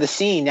 I remember the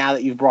scene now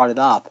that you've brought it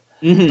up,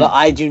 but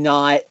I do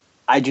not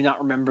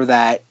remember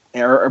that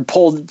or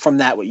pulled from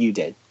that what you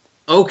did.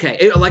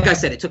 Okay, like I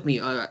said, it took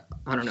me. I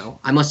don't know.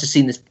 I must have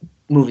seen this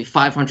movie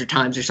 500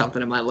 times or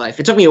something in my life.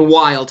 It took me a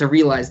while to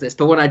realize this,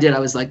 but when I did, I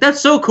was like, "That's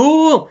so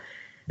cool."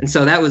 And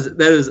so that was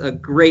a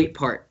great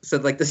part. So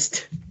like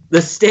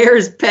the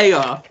stairs pay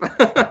off.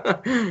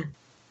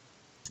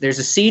 There's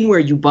a scene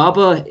where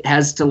Yubaba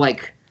has to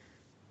like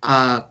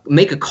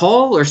make a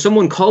call, or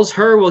someone calls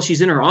her while she's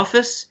in her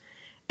office,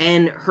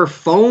 and her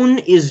phone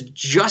is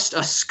just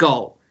a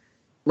skull.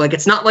 Like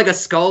it's not like a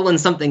skull and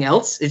something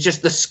else. It's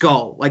just the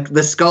skull. Like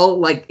the skull,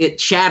 like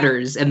it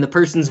shatters, and the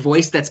person's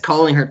voice that's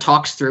calling her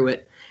talks through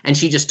it, and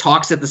she just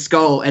talks at the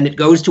skull, and it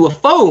goes to a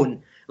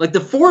phone. Like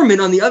the foreman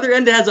on the other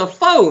end has a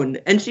phone,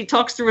 and she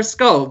talks through a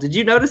skull. Did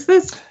you notice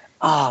this?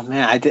 Oh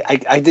man, I did.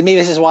 Maybe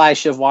this is why I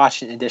should have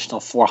watched it an additional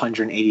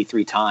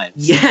 483 times.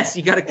 Yes,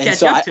 you got to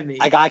catch up to me.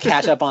 I got to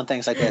catch up on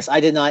things like this. I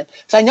did not.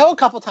 So I know a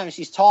couple times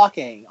she's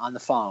talking on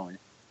the phone,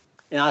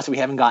 and honestly, we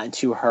haven't gotten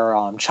to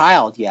her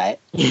child yet.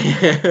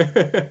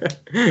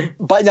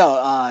 But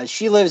no,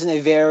 she lives in a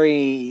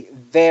very,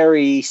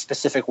 very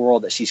specific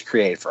world that she's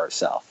created for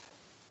herself.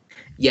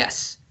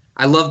 Yes.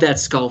 I love that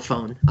skull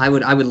phone. I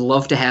would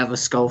love to have a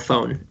skull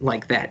phone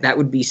like that. That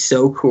would be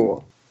so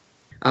cool.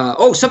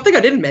 Something I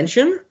didn't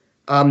mention,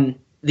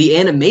 the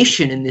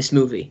animation in this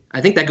movie. I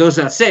think that goes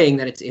without saying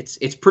that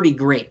it's pretty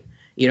great.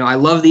 You know, I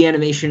love the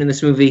animation in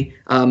this movie.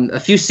 A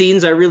few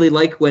scenes I really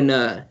like when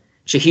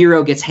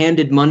Chihiro gets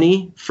handed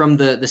money from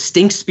the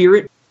stink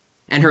spirit,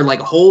 and her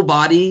like whole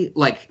body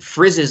like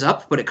frizzes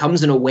up, but it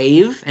comes in a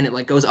wave and it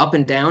like goes up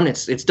and down.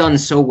 It's done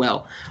so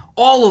well.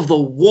 All of the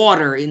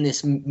water in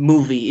this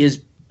movie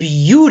is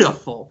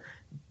beautiful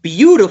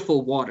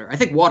water. I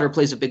think water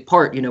plays a big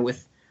part, you know,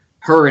 with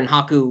her and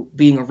Haku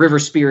being a river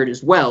spirit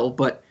as well,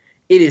 but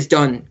it is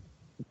done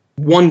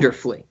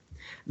wonderfully.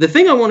 The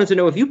thing I wanted to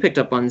know if you picked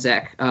up on,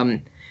 Zach,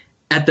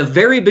 at the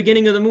very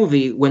beginning of the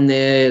movie, when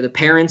the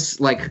parents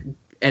like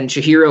and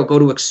Chihiro go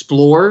to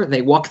explore,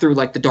 they walk through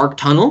like the dark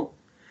tunnel,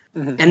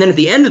 and then at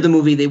the end of the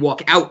movie, they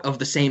walk out of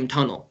the same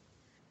tunnel.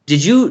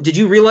 Did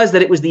you realize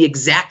that it was the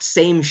exact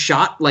same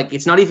shot? Like,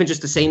 it's not even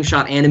just the same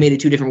shot animated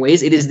two different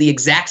ways. It is the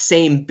exact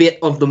same bit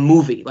of the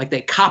movie. Like,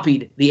 they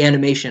copied the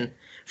animation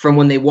from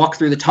when they walk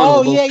through the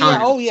tunnel both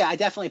times. Oh, yeah. I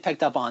definitely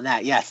picked up on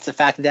that. Yes, the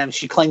fact that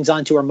she clings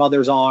onto her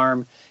mother's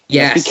arm.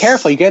 Yes. Be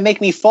careful. You're going to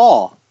make me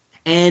fall.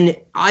 And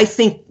I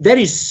think that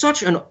is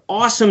such an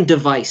awesome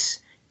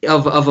device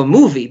of a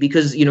movie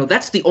because, you know,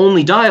 that's the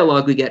only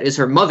dialogue we get is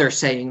her mother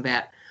saying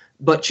that.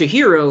 But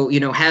Chihiro, you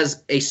know,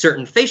 has a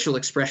certain facial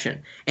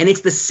expression. And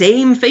it's the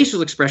same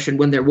facial expression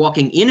when they're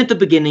walking in at the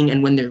beginning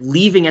and when they're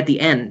leaving at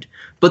the end.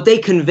 But they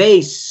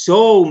convey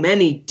so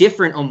many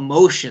different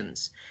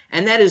emotions.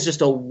 And that is just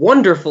a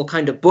wonderful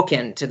kind of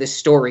bookend to this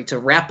story to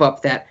wrap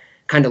up that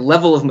kind of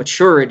level of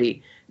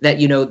maturity that,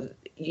 you know,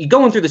 you're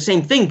going through the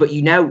same thing, but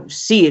you now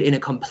see it in a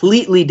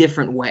completely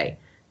different way.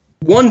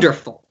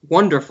 Wonderful,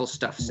 wonderful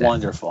stuff, Seth.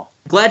 Wonderful.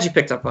 Glad you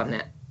picked up on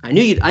that. I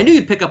knew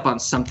you'd pick up on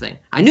something.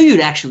 I knew you'd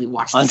actually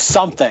watch on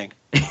something.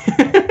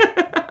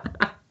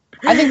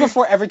 I think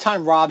before every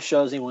time Rob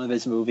shows me one of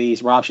his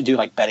movies, Rob should do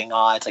like betting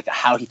odds, like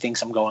how he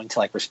thinks I'm going to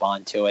like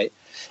respond to it.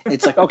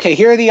 It's like, okay,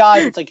 here are the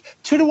odds. It's like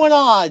 2-1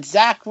 odds.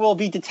 Zach will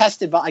be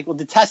detested, but like will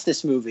detest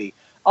this movie.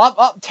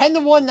 Up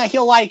 10-1 that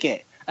he'll like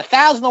it.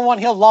 1,000-1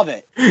 he'll love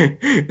it.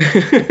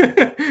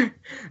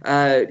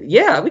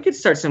 Yeah, we could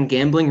start some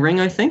gambling ring.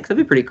 I think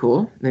that'd be pretty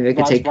cool. Maybe I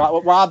could take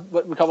what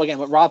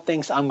Rob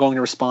thinks I'm going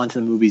to respond to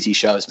the movies he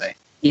shows me.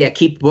 Yeah,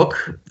 keep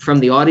book from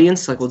the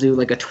audience. Like we'll do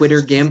like a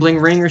Twitter gambling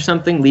ring or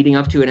something leading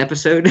up to an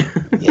episode.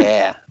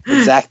 Yeah,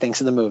 what Zach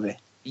thinks of the movie.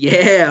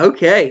 Yeah,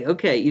 okay.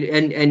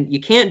 And you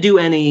can't do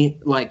any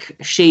like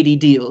shady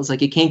deals.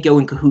 Like you can't go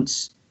in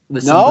cahoots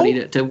with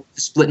somebody to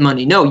split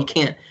money. No, you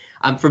can't.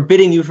 I'm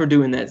forbidding you from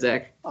doing that,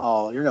 Zach.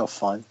 Oh, you're no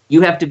fun. You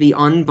have to be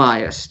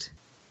unbiased.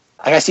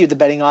 I gotta see what the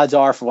betting odds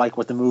are for like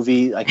what the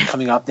movie like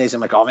coming up days.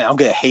 I'm like, oh man, I'm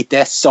gonna hate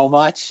this so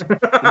much.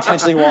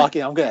 Intentionally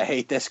walking, I'm gonna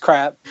hate this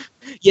crap.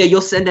 Yeah,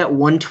 you'll send out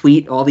one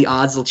tweet, all the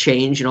odds will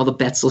change and all the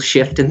bets will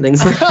shift and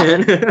things like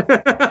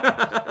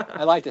that.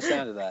 I like the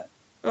sound of that.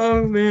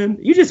 Oh man,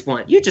 you just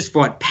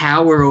want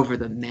power over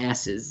the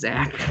masses,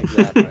 Zach.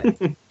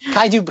 Exactly.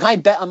 Can I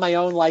bet on my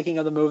own liking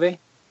of the movie?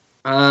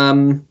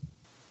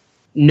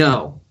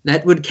 No.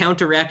 That would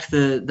counteract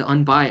the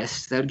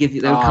unbiased. That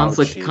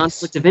would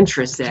conflict of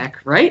interest,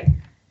 Zach, right?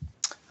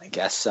 I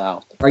guess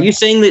so. Are you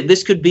saying that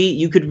this could be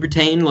you could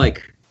retain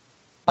like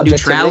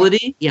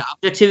neutrality? Yeah,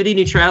 objectivity,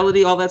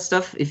 neutrality, all that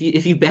stuff. If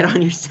you bet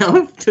on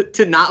yourself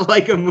to not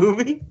like a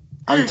movie?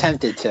 I'm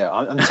tempted to.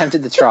 I'm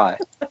tempted to try.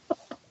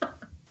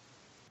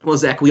 Well,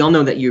 Zach, we all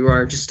know that you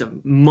are just a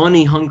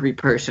money-hungry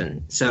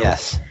person. So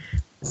yes.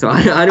 So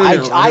I don't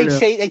know.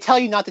 They tell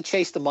you not to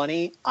chase the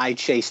money. I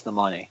chase the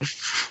money.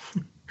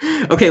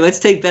 Okay, let's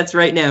take bets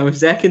right now. If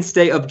Zach can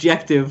stay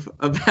objective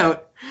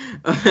about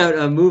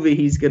a movie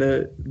he's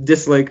gonna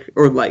dislike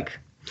or like.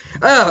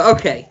 Oh,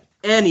 okay.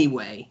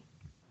 Anyway,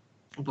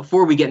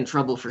 before we get in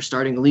trouble for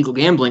starting illegal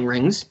gambling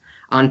rings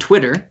on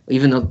Twitter,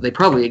 even though they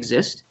probably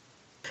exist.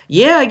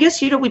 Yeah, I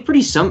guess we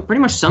pretty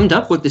much summed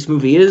up what this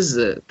movie is: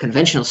 the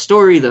conventional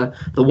story, the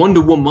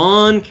Wonder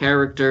Woman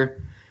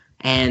character,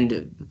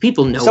 and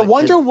people know. So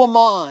Wonder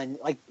Woman,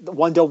 like the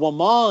Wonder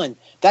Woman,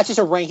 that's just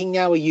a ranking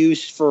now we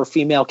use for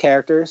female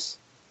characters.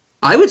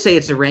 I would say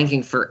it's a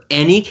ranking for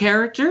any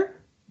character.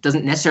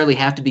 Doesn't necessarily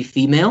have to be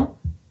female,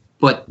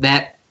 but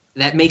that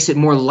makes it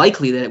more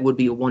likely that it would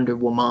be a Wonder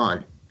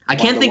Woman. I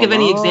can't think of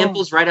any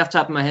examples right off the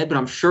top of my head, but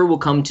I'm sure we'll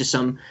come to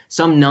some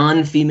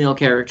non-female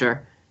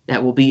character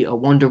that will be a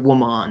Wonder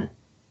Woman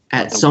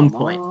at some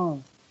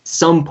point.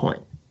 Some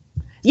point.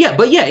 Yeah,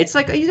 but yeah, it's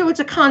like, it's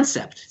a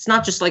concept. It's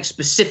not just like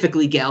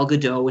specifically Gal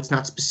Gadot. It's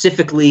not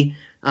specifically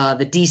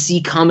the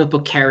DC comic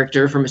book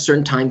character from a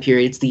certain time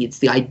period. It's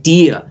the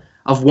idea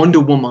of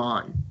Wonder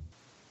Woman.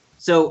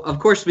 So, of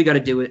course, we got to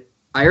do it.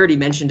 I already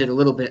mentioned it a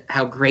little bit,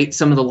 how great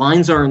some of the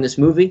lines are in this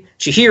movie.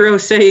 Chihiro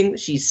saying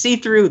she's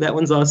see-through. That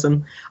one's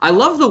awesome. I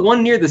love the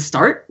one near the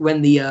start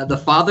when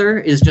the father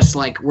is just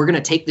like, we're going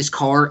to take this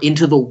car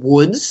into the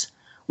woods.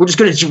 We're just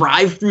going to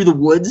drive through the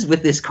woods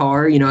with this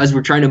car, as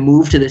we're trying to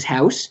move to this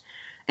house.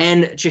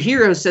 And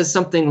Chihiro says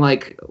something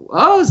like,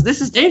 oh, this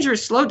is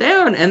dangerous. Slow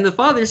down. And the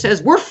father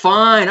says, we're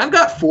fine. I've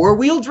got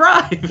 4-wheel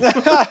drive.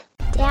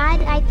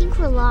 Dad, I think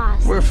we're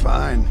lost. We're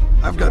fine.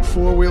 I've got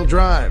 4-wheel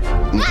drive.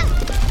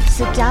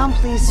 Sit down,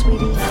 please,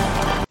 sweetie.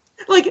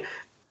 Like,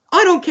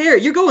 I don't care.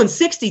 You're going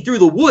 60 through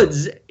the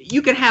woods.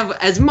 You can have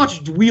as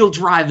much wheel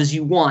drive as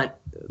you want.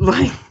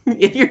 Like,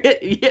 if you're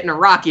hitting a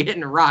rock, you're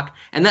hitting a rock.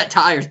 And that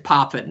tire's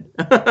popping.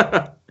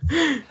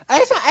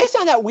 I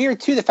found that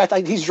weird, too, the fact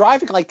that he's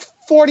driving like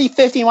 40,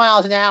 50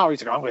 miles an hour.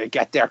 He's like, I'm going to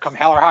get there come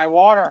hell or high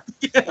water.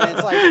 Yeah. And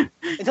it's like,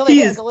 until he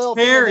gets a little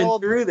tearing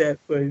through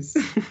that place.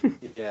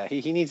 Yeah,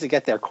 he needs to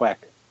get there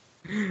quick.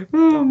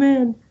 Oh,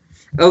 man.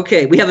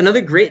 Okay, we have another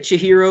great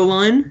Chihiro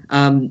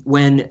line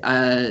when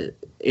I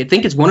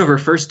think it's one of her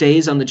first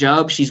days on the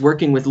job. She's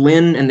working with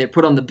Lynn, and they're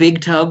put on the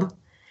big tub.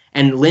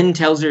 And Lynn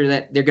tells her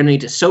that they're going to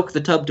need to soak the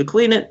tub to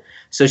clean it.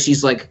 So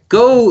she's like,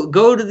 go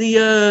to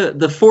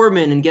the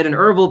foreman and get an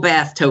herbal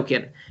bath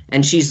token.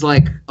 And she's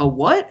like, a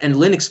what? And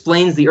Lynn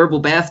explains the herbal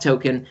bath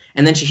token.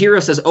 And then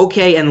Chihiro says,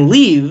 okay, and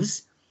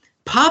leaves,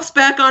 pops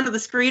back onto the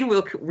screen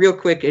real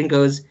quick and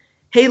goes,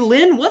 hey,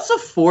 Lynn, what's a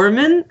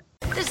foreman?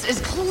 This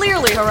is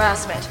clearly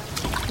harassment.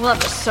 We'll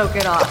have to soak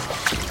it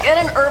off. Get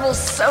an herbal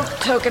soak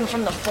token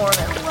from the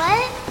foreman.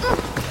 What?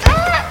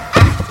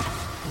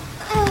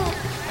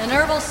 An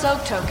herbal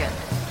soak token.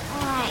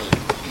 Alright.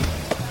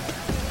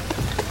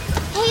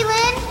 Hey,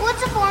 Lynn,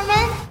 what's a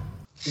foreman?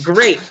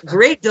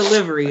 Great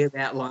delivery of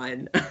that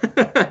line.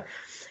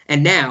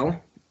 And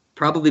now,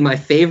 probably my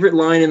favorite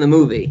line in the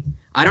movie.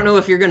 I don't know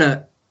if you're going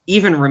to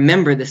even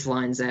remember this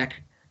line, Zach.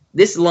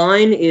 This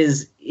line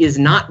is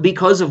not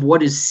because of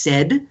what is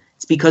said.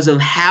 It's because of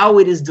how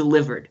it is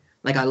delivered.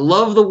 Like, I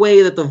love the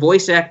way that the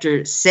voice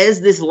actor says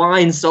this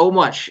line so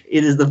much.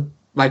 It is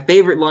my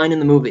favorite line in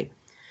the movie.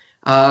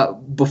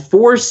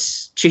 Before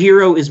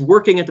Chihiro is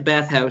working at the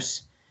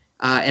bathhouse,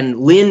 and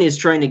Lynn is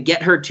trying to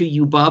get her to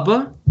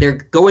Yubaba, they're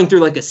going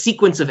through like a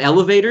sequence of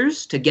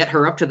elevators to get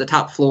her up to the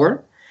top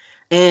floor.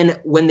 And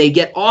when they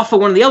get off of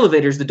one of the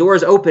elevators, the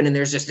doors open and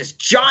there's just this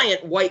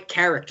giant white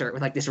character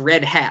with like this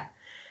red hat.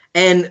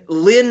 And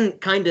Lynn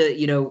kind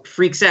of,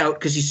 freaks out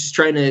because she's just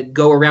trying to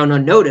go around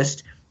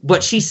unnoticed.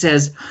 But she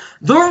says,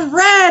 "The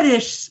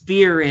radish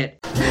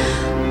spirit."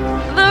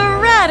 The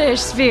radish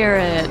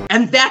spirit.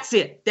 And that's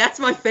it. That's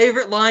my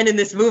favorite line in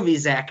this movie,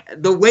 Zach.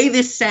 The way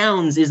this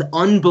sounds is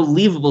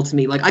unbelievable to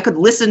me. Like, I could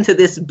listen to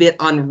this bit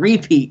on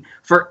repeat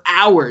for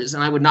hours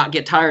and I would not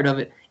get tired of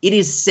it. It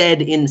is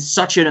said in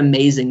such an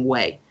amazing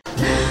way.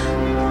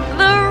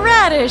 The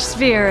radish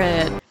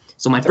spirit.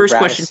 So my first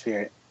question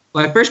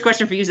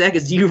for you, Zach,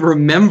 is: do you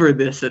remember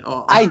this at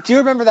all? I do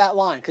remember that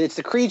line because it's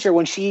the creature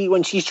when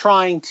she's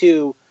trying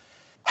to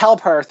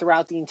help her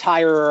throughout the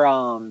entire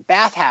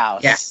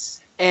bathhouse.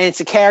 Yes, and it's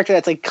a character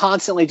that's like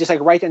constantly just like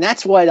right there. And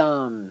that's what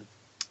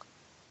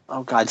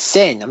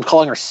Sin. I'm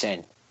calling her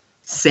Sin.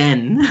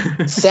 Sen.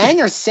 Sen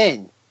or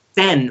Sin?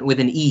 Sen with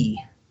an E.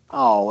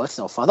 Oh, that's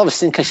no fun. That was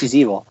Sin because she's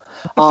evil.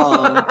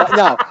 But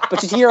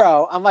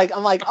Chihiro, I'm like,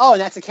 oh,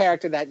 and that's a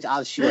character that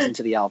she was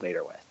into the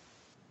elevator with.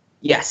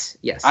 Yes.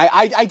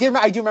 I do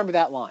remember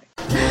that line.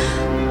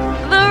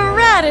 The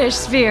radish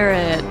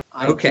spirit.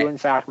 I do in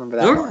fact remember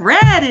that. The line.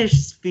 radish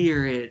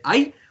spirit.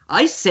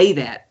 I say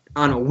that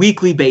on a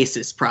weekly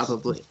basis,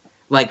 probably.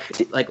 Like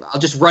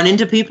I'll just run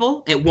into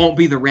people. It won't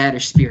be the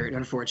radish spirit,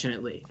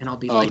 unfortunately, and I'll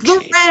be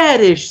the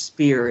radish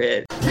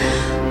spirit.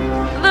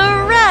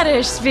 The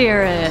radish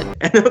spirit.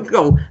 And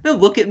they'll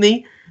look at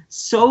me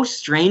so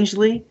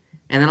strangely,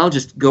 and then I'll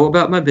just go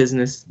about my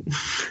business.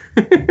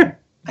 I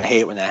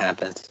hate when that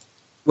happens.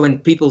 When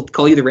people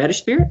call you the radish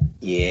spirit?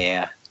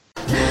 Yeah.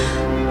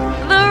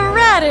 The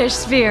radish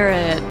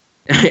spirit.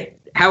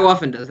 How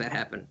often does that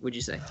happen, would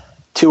you say?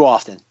 Too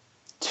often.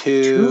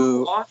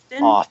 Too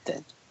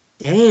often?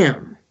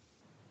 Damn.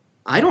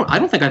 I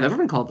don't think I've ever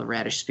been called the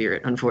radish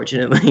spirit,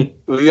 unfortunately.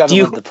 You haven't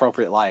lived the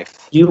appropriate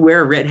life. Do you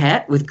wear a red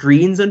hat with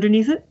greens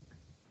underneath it?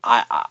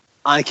 I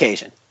on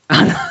occasion.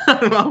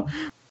 Well,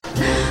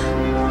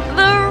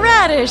 the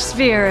radish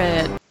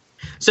spirit.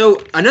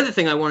 So another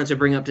thing I wanted to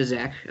bring up to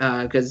Zach,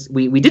 because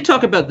we did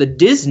talk about the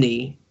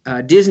Disney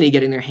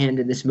getting their hand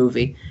in this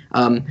movie.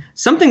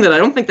 Something that I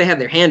don't think they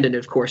had their hand in,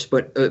 of course,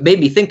 but it made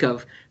me think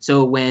of.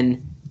 So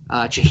when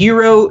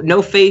Chihiro,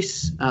 No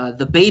Face,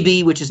 the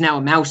baby, which is now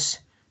a mouse,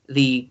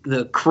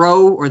 the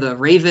crow or the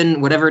raven,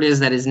 whatever it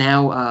is that is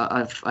now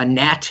a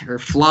gnat or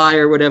fly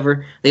or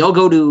whatever, they all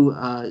go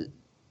to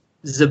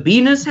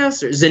Zabina's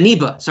house, or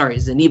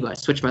Zeniba. I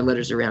switched my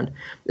letters around.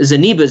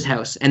 Zeniba's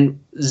house, and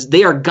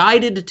they are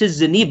guided to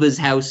Zeniba's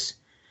house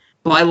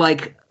by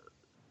like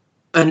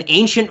an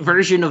ancient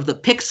version of the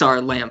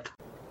Pixar lamp.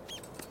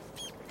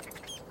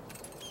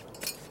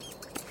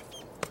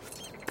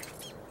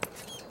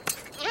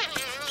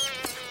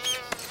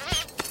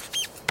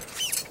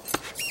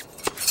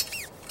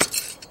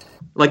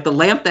 Like the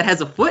lamp that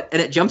has a foot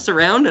and it jumps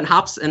around and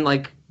hops and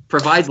like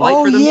provides light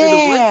for them through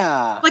the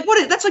wood. Like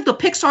what? That's like the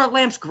Pixar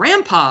lamp's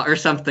grandpa or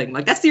something.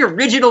 Like that's the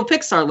original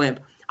Pixar lamp.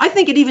 I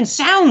think it even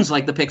sounds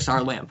like the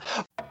Pixar lamp.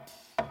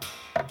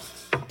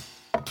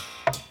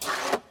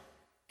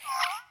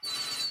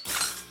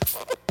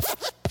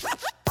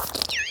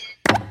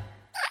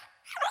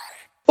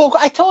 Well,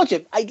 I told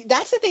you.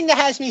 That's the thing that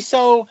has me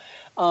so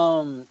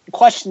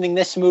questioning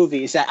this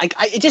movie is that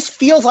it just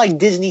feels like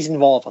Disney's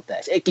involved with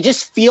this. It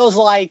just feels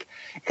like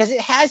because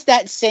it has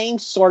that same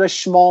sort of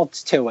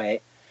schmaltz to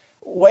it.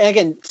 Well,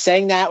 again,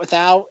 saying that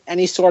without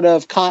any sort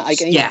of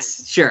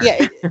yes, sure.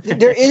 Yeah,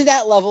 there is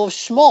that level of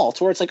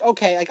schmaltz where it's like,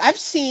 okay, like I've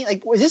seen,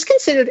 like, was this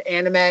considered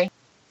anime?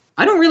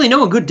 I don't really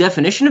know a good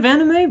definition of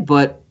anime,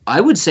 but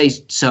I would say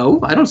so.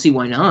 I don't see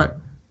why not.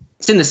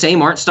 It's in the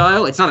same art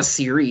style. It's not a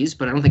series,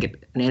 but I don't think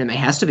an anime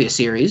has to be a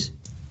series.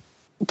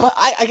 But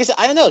I guess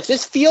I don't know.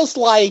 This feels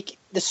like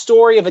the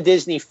story of a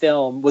Disney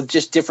film with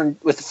just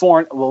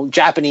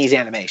Japanese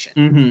animation.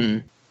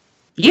 Mm-hmm.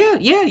 Yeah.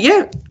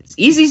 It's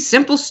easy,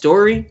 simple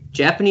story,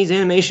 Japanese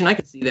animation. I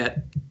could see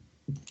that.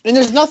 And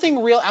there's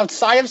nothing real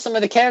outside of some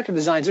of the character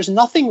designs. There's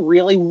nothing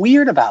really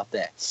weird about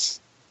this.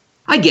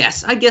 I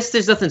guess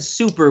there's nothing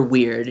super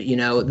weird. You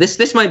know,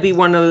 this might be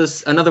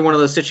another one of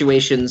those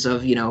situations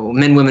of, you know,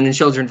 Men, Women, and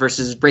Children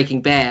versus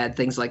Breaking Bad,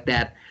 things like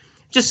that.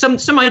 Just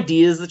some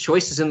ideas, the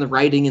choices in the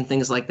writing and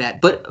things like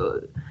that. But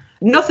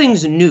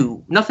nothing's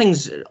new.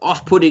 Nothing's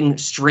off-putting,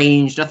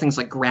 strange. Nothing's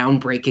like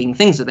groundbreaking,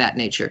 things of that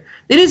nature.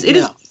 It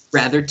is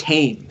rather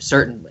tame,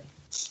 certainly.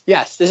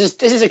 Yes, this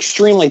is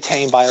extremely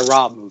tame by a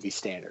Rob movie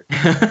standard.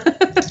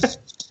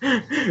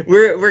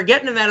 We're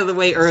getting them out of the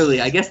way early.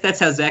 I guess that's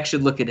how Zach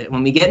should look at it.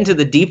 When we get into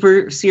the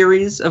deeper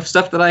series of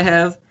stuff that I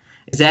have,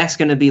 Zach's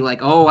going to be like,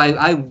 oh,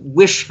 I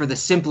wish for the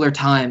simpler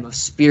time of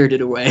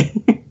Spirited Away.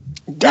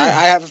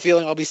 I have a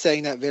feeling I'll be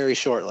saying that very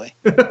shortly.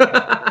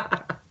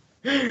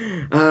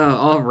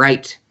 All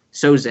right.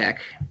 So,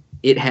 Zach,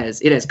 it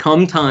has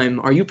come time.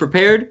 Are you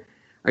prepared?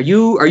 Are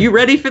you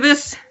ready for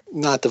this?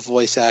 Not the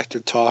voice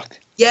actor talk.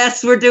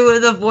 Yes, we're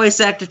doing the voice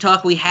actor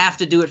talk. We have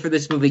to do it for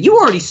this movie. You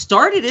already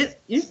started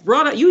it.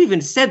 You even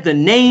said the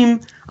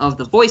name of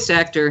the voice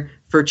actor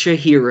for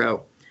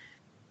Chihiro.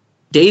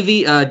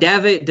 DeVay,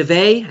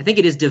 I think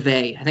it is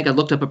DeVay. I think I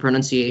looked up a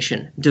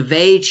pronunciation.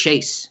 DeVay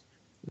Chase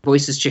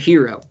voices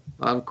Chihiro.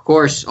 Of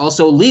course,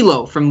 also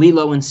Lilo from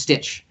Lilo and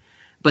Stitch.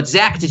 But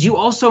Zach, did you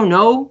also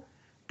know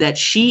that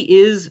she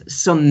is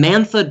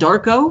Samantha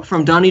Darko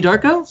from Donnie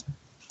Darko?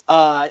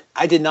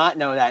 I did not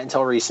know that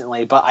until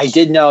recently, but I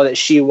did know that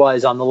she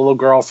was on The Little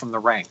Girl from The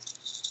Ring.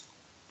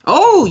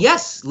 Oh,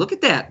 yes. Look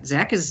at that.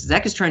 Zach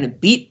is trying to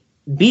beat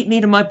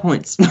me to my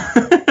points.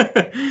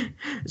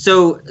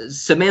 So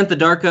Samantha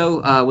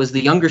Darko was the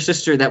younger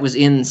sister that was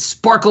in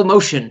Sparkle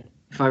Motion,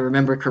 if I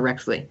remember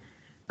correctly.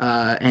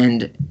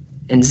 And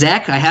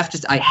Zach, I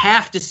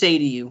have to say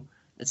to you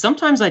that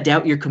sometimes I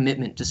doubt your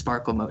commitment to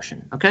Sparkle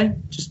Motion. Okay,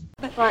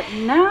 But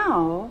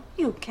now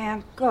you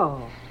can't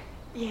go.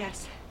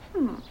 Yes.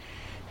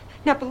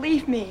 Now,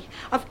 believe me,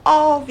 of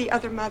all the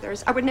other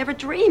mothers, I would never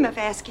dream of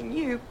asking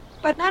you,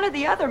 but none of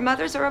the other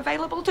mothers are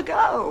available to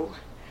go.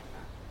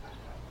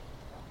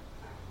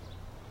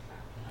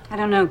 I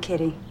don't know,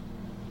 Kitty.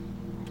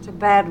 It's a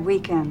bad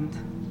weekend.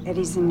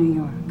 Eddie's in New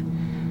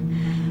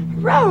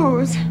York.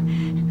 Rose,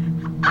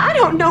 I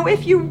don't know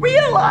if you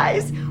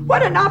realize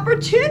what an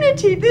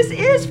opportunity this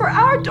is for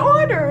our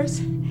daughters.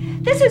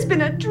 This has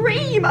been a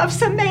dream of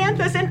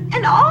Samantha's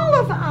and all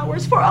of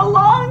ours for a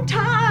long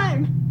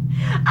time.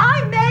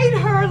 I made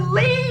her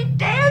lead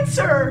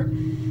dancer.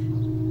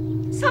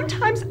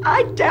 Sometimes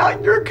I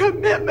doubt your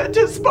commitment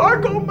to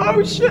Sparkle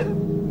Motion.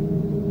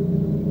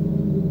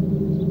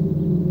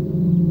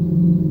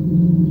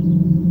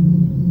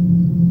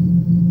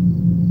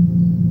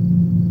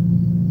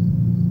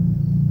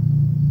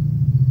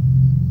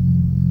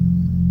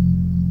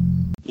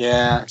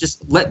 Yeah.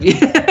 just let me.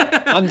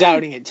 I'm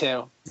doubting it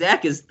too.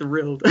 Zach is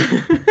thrilled.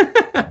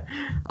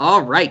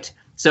 All right.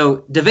 So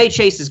DeVay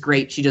Chase is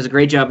great. She does a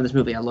great job in this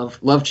movie. I love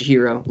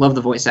Chihiro. Love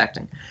the voice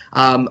acting.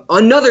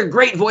 Another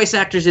great voice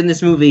actors in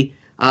this movie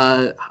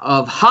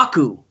of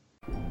Haku.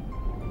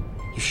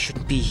 You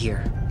shouldn't be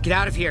here. Get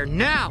out of here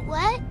now!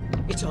 What?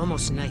 It's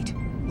almost night.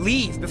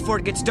 Leave before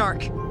it gets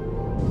dark.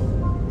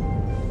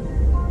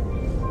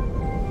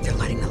 They're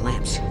lighting the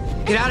lamps.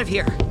 Get out of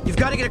here. You've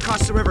got to get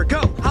across the river.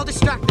 Go. I'll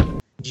distract them.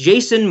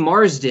 Jason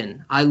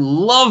Marsden. I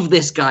love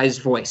this guy's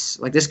voice.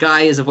 Like, this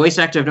guy is a voice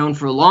actor I've known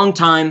for a long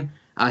time.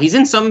 He's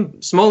in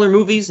some smaller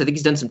movies. I think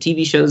he's done some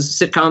TV shows,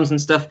 sitcoms and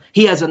stuff.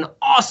 He has an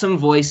awesome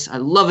voice. I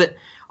love it.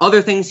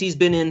 Other things he's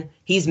been in.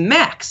 He's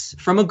Max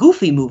from a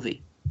Goofy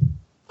movie.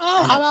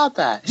 Oh, how about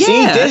that? Yeah,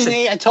 See,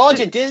 Disney. I told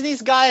you,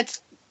 Disney's got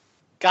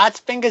its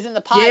fingers in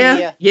the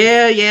pie.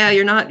 Yeah.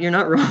 You're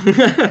not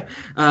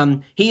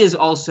wrong. He is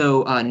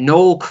also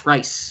Noel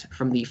Kreis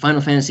from the Final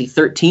Fantasy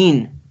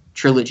XIII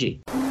trilogy.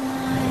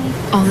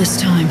 All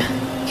this time,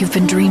 you've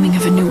been dreaming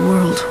of a new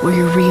world where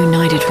you're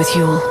reunited with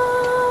Yule.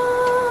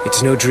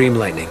 It's no dream,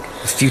 Lightning.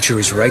 The future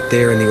is right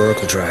there in the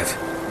Oracle Drive.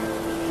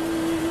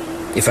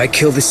 If I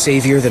kill the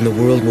Savior, then the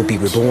world will be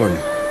reborn.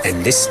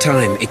 And this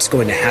time, it's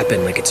going to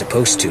happen like it's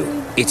supposed to.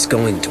 It's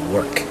going to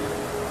work.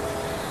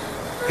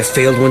 I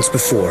failed once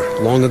before,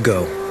 long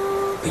ago.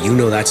 But you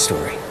know that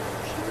story.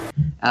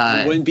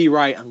 It wouldn't be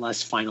right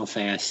unless Final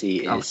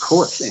Fantasy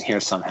is in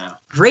here somehow.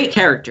 Great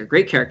character.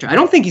 I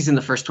don't think he's in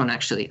the first one,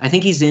 actually. I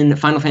think he's in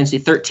Final Fantasy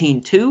 13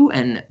 too,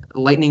 and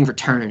Lightning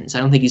Returns. I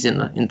don't think he's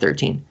in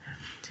 13.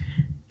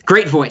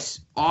 Great voice.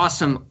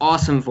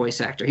 Awesome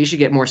voice actor. He should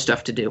get more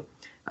stuff to do.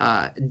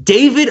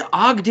 David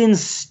Ogden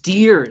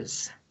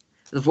Stiers,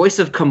 the voice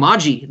of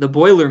Kamaji, the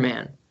Boiler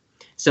Man.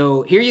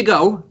 So here you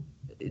go.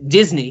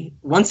 Disney,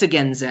 once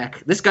again,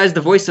 Zach. This guy's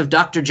the voice of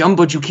Dr.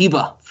 Jumbo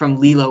Jukiba from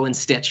Lilo and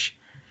Stitch.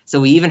 So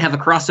we even have a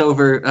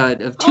crossover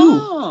of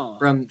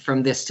two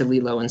from this to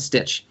Lilo and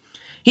Stitch.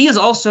 He is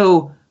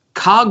also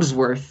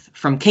Cogsworth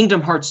from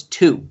Kingdom Hearts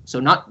 2. So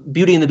not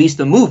Beauty and the Beast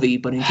the movie,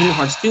 but in Kingdom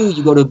Hearts 2,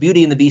 you go to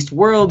Beauty and the Beast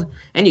world,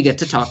 and you get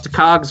to talk to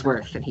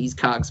Cogsworth, and he's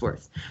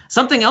Cogsworth.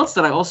 Something else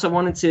that I also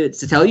wanted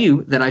to tell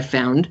you that I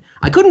found,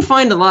 I couldn't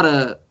find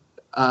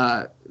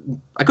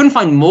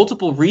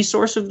multiple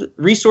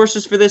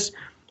resources for this,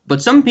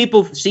 but some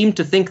people seem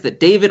to think that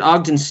David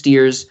Ogden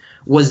Stiers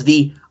was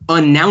the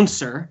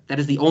announcer, that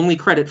is the only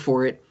credit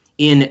for it,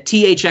 in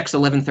THX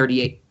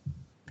 1138.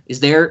 Is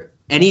there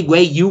any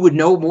way you would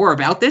know more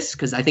about this?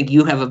 Because I think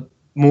you have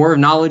more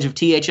knowledge of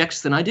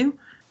THX than I do.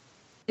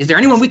 Is there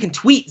anyone we can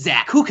tweet,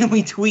 Zach? Who can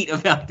we tweet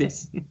about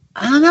this?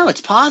 I don't know.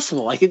 It's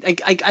possible.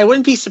 I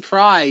wouldn't be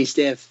surprised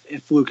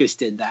if Lucas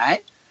did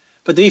that.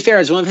 But to be fair,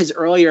 it's one of his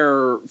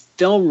earlier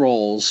film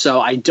roles,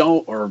 so I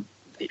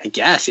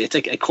guess it's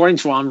like, according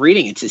to what I'm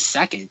reading, it's his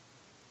second.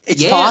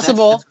 It's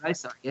possible. That's what I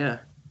saw. Yeah.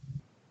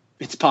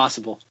 It's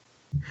possible.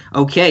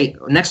 Okay,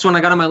 next one I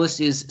got on my list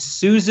is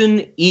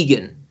Susan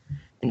Egan.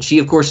 And she,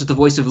 of course, is the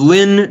voice of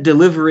Lynn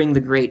delivering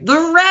the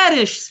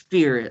Radish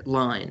Spirit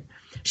line.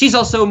 She's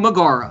also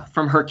Megara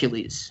from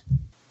Hercules.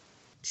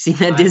 Seen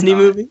that Disney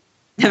movie?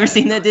 Never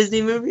seen that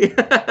Disney movie?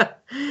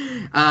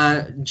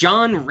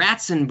 John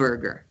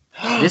Ratzenberger.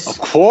 Of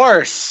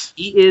course.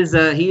 He is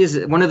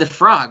one of the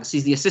frogs.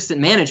 He's the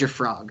assistant manager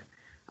frog.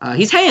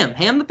 He's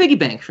Ham the piggy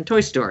bank from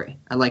Toy Story.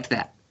 I liked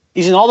that.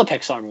 He's in all the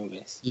Pixar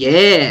movies.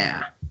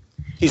 Yeah.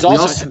 He's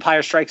also in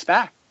Empire Strikes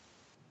Back.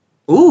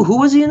 Ooh, who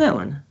was he in that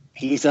one?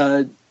 He's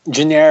a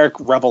generic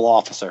rebel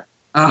officer.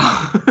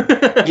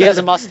 Oh. He has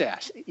a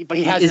mustache, but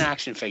he has an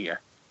action figure.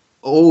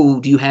 Oh,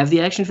 do you have the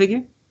action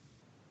figure?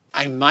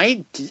 I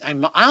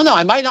don't know.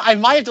 I might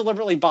have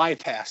deliberately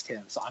bypassed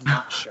him, so I'm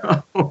not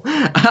sure.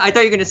 I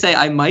thought you were going to say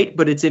I might,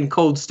 but it's in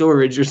cold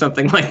storage or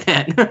something like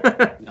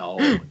that. No,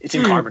 it's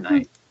in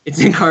carbonite. It's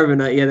in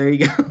carbonite. Yeah, there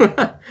you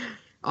go.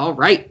 All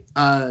right.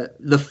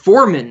 The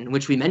foreman,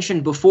 which we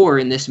mentioned before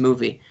in this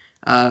movie,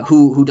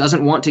 who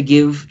doesn't want to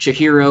give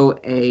Chihiro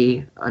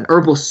an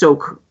herbal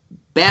soak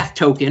bath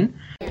token.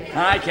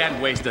 I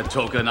can't waste a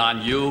token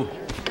on you.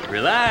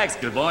 Relax,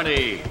 good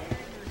morning.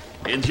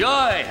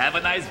 Enjoy, have a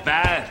nice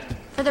bath.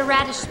 For the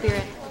radish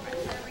spirit.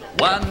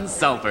 1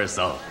 sulfur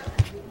salt.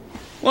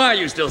 Why are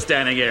you still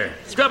standing here?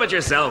 Scrub it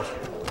yourself.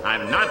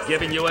 I'm not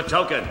giving you a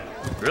token.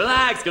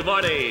 Relax, good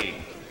morning.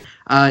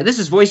 This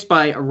is voiced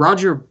by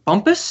Roger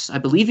Bumpus. I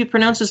believe you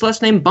pronounce his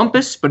last name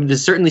Bumpus, but it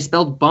is certainly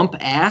spelled bump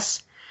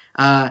ass.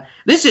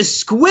 This is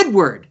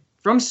Squidward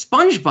from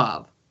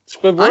SpongeBob.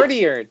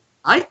 Squidward.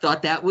 I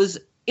thought that was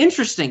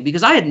interesting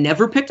because I had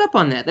never picked up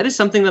on that. That is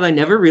something that I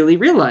never really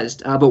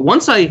realized. But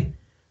once I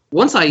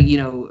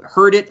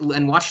heard it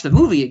and watched the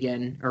movie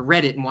again, or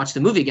read it and watched the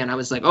movie again, I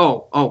was like,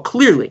 oh,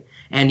 clearly.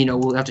 And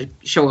we'll have to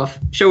show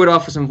it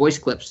off with some voice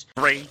clips.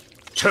 3,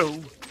 2,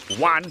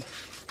 1.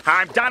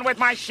 I'm done with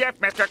my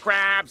shift, Mr.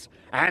 Krabs.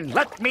 And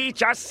let me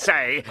just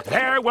say,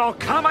 there will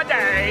come a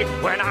day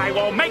when I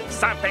will make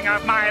something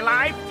of my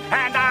life,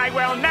 and I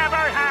will never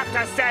have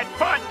to set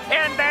foot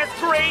in this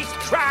grease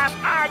trap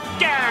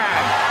again.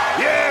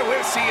 Yeah,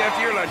 we'll see you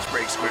after your lunch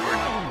break,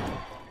 Squidward.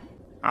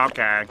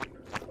 Okay.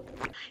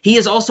 He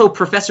is also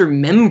Professor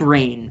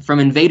Membrane from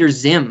Invader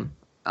Zim.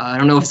 I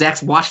don't know if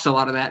Zach's watched a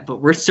lot of that, but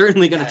we're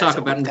certainly going to talk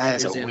about Invader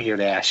Zim. That is a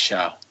weird-ass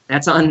show.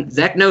 That's on...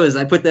 Zach knows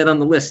I put that on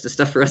the list of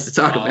stuff for us to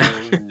talk about.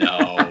 Oh,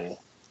 no.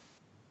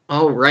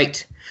 All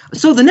right.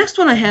 So the next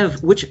one I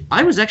have, which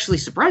I was actually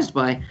surprised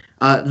by,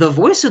 the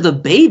voice of the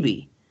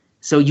baby.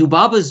 So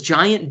Yubaba's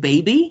giant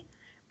baby,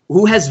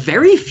 who has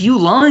very few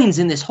lines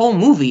in this whole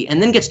movie,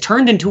 and then gets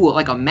turned into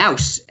a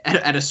mouse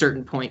at a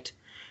certain point.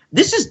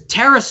 This is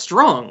Tara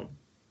Strong.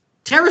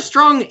 Tara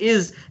Strong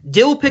is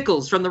Dill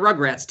Pickles from the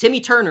Rugrats, Timmy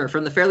Turner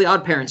from the Fairly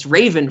OddParents,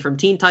 Raven from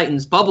Teen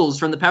Titans, Bubbles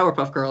from the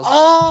Powerpuff Girls,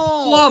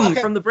 Plum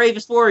from the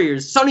Bravest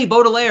Warriors, Sonny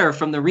Baudelaire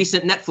from the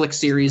recent Netflix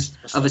series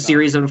of A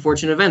Series of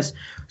Unfortunate Events.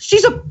 She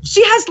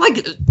has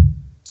like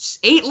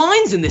 8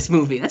 lines in this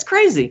movie. That's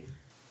crazy.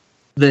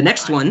 The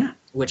next one,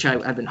 which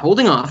I've been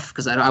holding off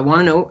because I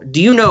want to know,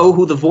 do you know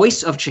who the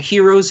voice of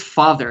Chihiro's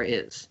father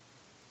is?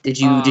 Did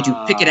you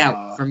pick it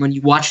out from when you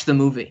watched the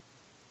movie?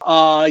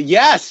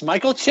 Yes,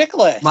 Michael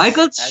Chiklis.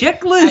 Michael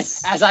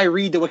Chiklis. As I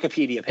read the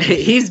Wikipedia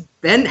page. He's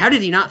Ben. How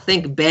did he not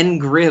think Ben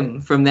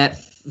Grimm from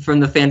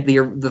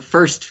the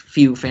first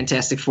few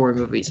Fantastic Four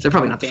movies? They're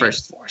probably not the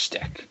first. Fan Four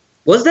Stick.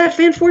 Was that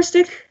Fan Four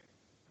Stick?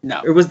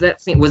 No. Or was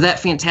that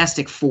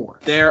Fantastic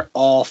Four? They're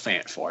all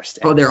Fan Four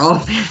Stick. Oh, they're all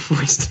Fan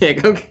Four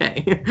Stick.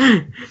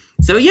 Okay.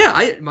 So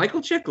yeah,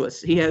 Michael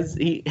Chiklis. He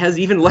has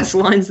even less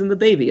lines than the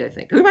baby, I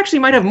think. Who actually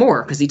might have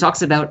more because he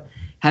talks about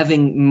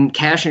having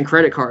cash and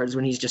credit cards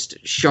when he's just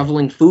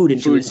shoveling food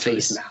into his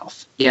face. His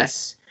mouth.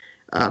 Yes.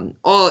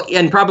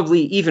 And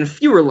probably even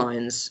fewer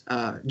lines.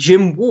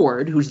 Jim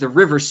Ward, who's the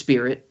river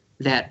spirit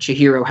that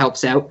Chihiro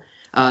helps out.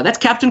 That's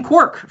Captain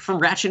Quark from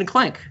Ratchet and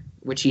Clank,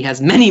 which he has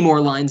many more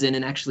lines in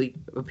and actually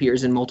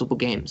appears in multiple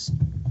games.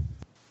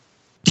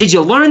 Did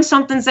you learn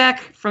something,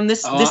 Zach, from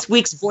this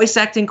week's voice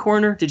acting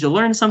corner? Did you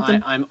learn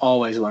something? I'm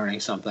always learning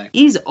something.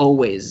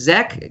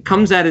 Zach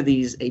comes out of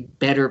these a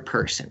better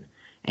person.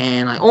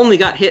 And I only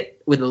got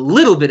hit with a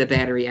little bit of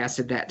battery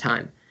acid that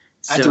time.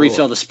 I had to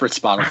refill the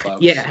spritz bottle,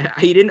 folks. Yeah,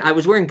 I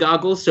was wearing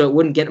goggles so it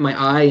wouldn't get in my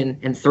eye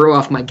and throw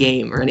off my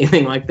game or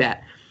anything like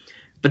that.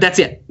 But that's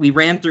it. We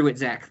ran through it,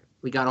 Zach.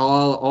 We got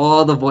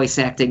all the voice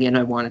acting in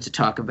I wanted to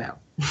talk about.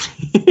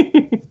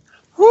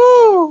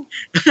 Woo!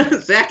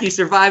 Zach, you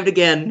survived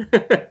again.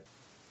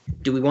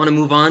 Do we want to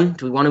move on?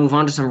 Do we want to move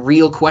on to some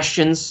real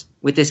questions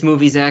with this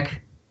movie,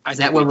 Zach? Is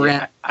that where we're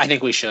at? I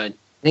think we should.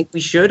 Think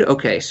we should?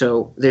 Okay,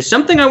 so there's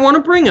something I want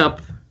to bring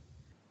up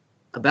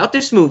about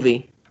this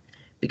movie,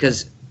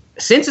 because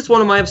since it's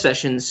one of my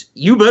obsessions,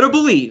 you better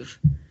believe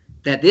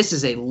that this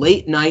is a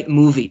late night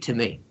movie to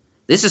me.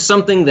 This is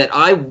something that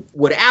I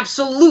would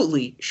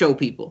absolutely show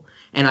people.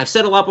 And I've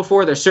said a lot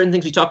before, there's certain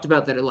things we talked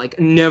about that are like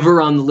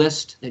never on the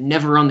list, they're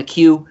never on the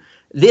queue.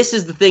 This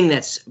is the thing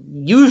that's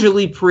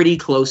usually pretty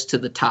close to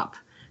the top.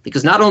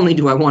 Because not only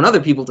do I want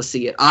other people to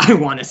see it, I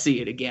want to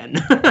see it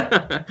again.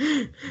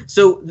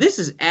 So this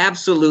is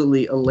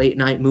absolutely a late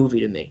night movie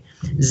to me.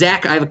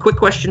 Zach, I have a quick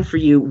question for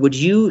you. Would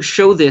you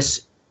show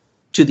this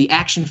to the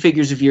action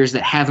figures of yours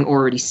that haven't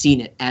already seen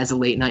it as a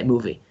late night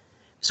movie?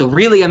 So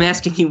really, I'm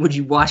asking you, would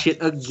you watch it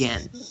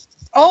again?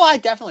 Oh, I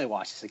definitely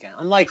watch this again.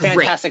 Unlike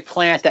Fantastic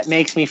Plant, that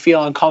makes me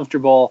feel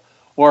uncomfortable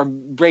or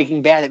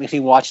Breaking Bad that makes me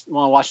want to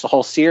watch the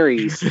whole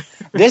series.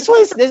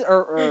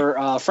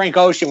 or Frank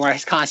Ocean, where I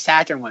kind of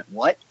sat there and went,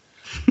 what?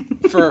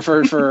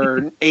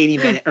 for 80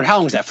 minutes, or how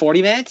long was that?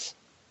 40 minutes?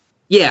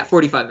 Yeah,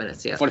 45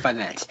 minutes. Yeah, 45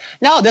 minutes.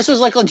 No, this was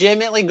like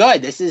legitimately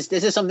good. This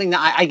is something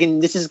that I can.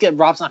 This is good.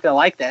 Rob's not going to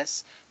like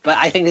this, but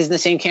I think this is in the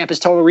same camp as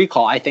Total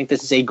Recall. I think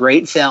this is a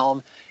great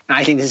film, and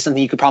I think this is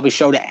something you could probably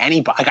show to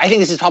anybody. I think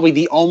this is probably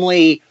the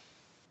only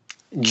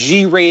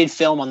G-rated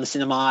film on the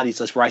Cinemodities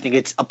list where I think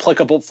it's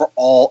applicable for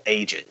all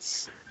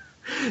ages.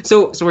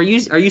 So are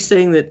you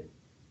saying that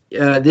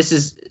this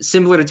is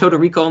similar to Total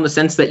Recall in the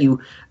sense that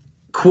you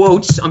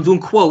quotes? I'm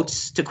doing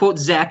quotes to quote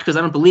Zach because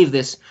I don't believe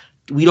this.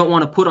 We don't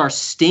want to put our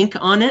stink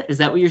on it. Is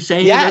that what you're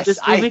saying? Yes,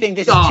 I think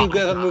this is too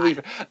good of a movie.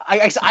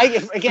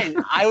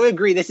 I would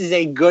agree. This is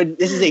a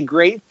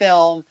great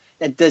film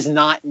that does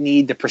not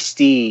need the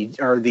prestige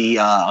or the.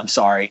 I'm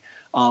sorry.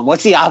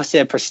 What's the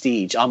opposite of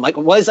prestige?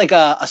 What is like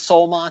a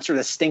soul monster?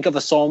 The stink of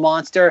a soul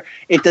monster.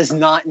 It does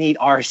not need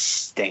our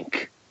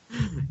stink.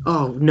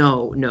 Oh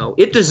no!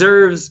 It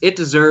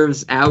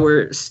deserves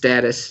our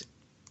status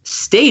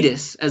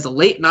as a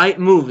late night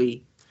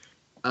movie.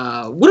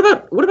 What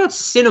about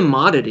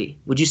cinemodity?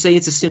 Would you say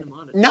it's a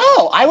cinemodity?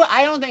 No,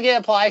 I don't think it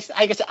applies.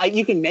 I guess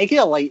you can make it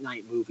a late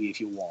night movie if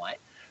you want,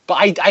 but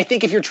I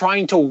think if you're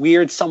trying to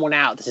weird someone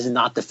out, this is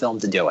not the film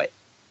to do it.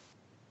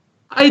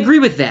 I agree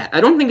with that. I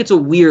don't think it's a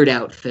weird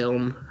out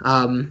film.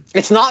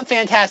 It's not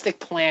Fantastic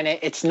Planet.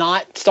 It's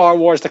not Star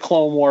Wars: The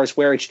Clone Wars,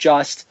 where it's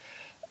just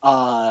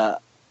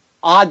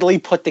oddly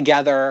put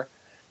together.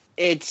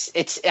 I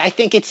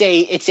think it's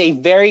a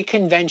very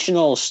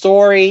conventional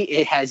story.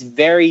 It has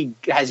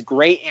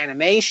great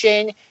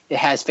animation. It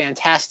has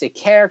fantastic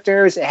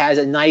characters. It has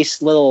a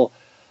nice little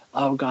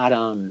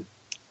it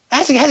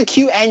has a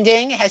cute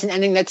ending. It has an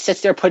ending that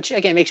sits there, puts you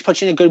in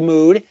a good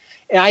mood.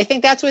 And I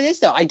think that's what it is,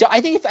 though. I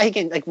think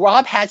if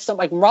Rob had some,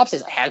 like when Rob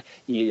says,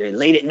 you're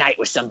late at night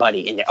with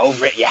somebody and they're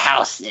over at your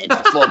house and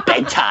it's before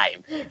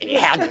bedtime and you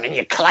have them in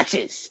your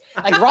clutches.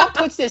 Like Rob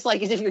puts this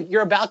like as if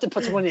you're about to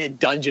put someone in a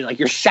dungeon, like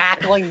you're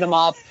shackling them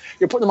up,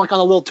 you're putting them like on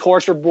a little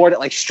torture board that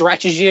like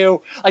stretches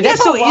you. Like yeah,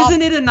 so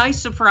isn't it a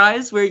nice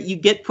surprise where you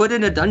get put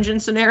in a dungeon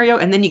scenario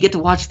and then you get to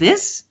watch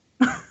this?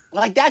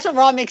 Like that's what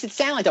Rob makes it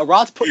sound like. Though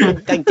Rob's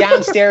putting like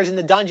downstairs in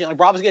the dungeon, like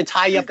Rob was gonna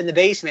tie you up in the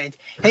basement,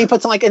 and he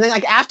puts on and then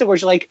like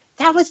afterwards you're like,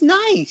 that was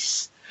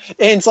nice.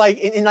 And it's like,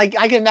 and like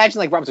I can imagine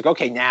like Rob's like,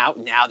 okay, now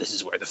this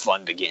is where the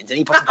fun begins, and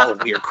he puts on all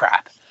the weird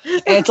crap.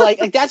 And it's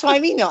like that's what I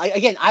mean. No,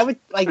 again, I would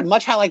like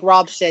much how like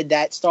Rob said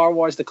that Star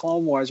Wars: The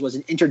Clone Wars was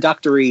an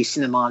introductory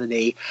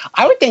cinemodity.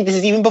 I would think this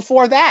is even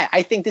before that.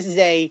 I think this is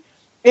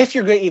if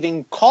you're gonna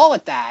even call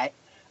it that,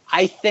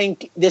 I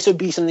think this would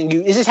be something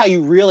this is how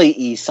you really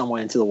ease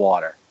someone into the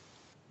water.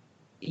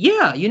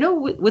 Yeah,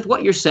 with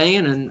what you're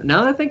saying, and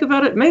now that I think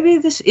about it, maybe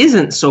this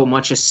isn't so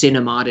much a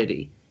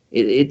cinemodity.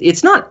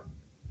 It's not.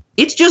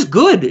 It's just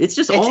good. It's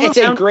just all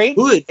around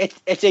good.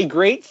 It's a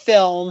great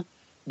film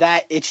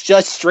that it's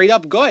just straight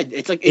up good.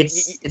 It's like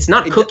it's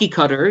not cookie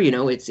cutter.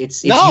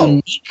 It's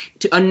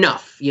unique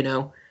enough.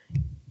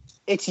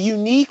 It's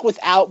unique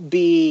without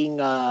being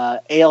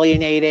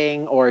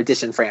alienating or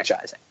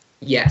disenfranchising.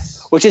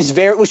 Yes.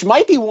 Which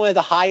might be one of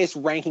the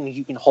highest rankings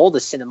you can hold a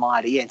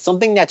cinemodity, and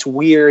something that's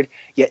weird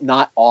yet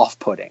not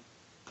off-putting.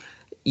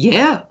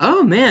 Yeah.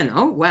 Oh man.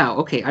 Oh wow.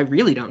 Okay. I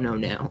really don't know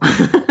now.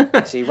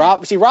 See,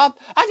 Rob.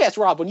 I guess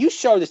Rob, when you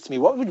showed this to me,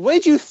 what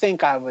did you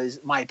think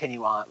my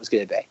opinion on it was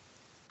going to be?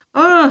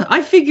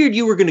 I figured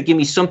you were going to give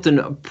me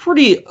something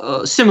pretty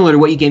similar to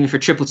what you gave me for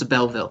Triplets of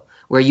Belleville,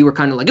 where you were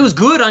kind of like, it was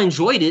good, I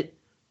enjoyed it,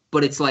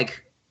 but it's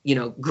like,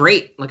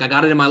 great, like I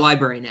got it in my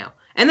library now.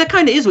 And that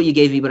kind of is what you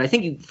gave me, but I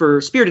think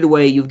for Spirited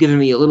Away, you've given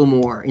me a little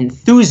more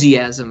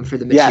enthusiasm for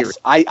the material. Yes,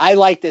 I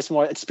like this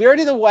more.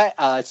 Spirited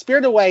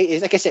Away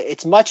is, like I said,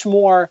 it's much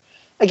more,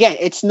 again,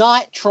 it's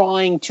not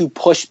trying to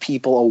push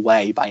people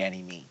away by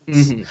any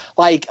means. Mm-hmm.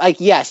 Like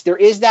yes, there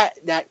is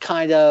that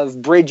kind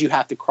of bridge you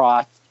have to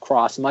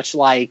cross, much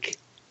like,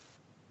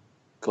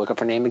 look up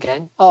her name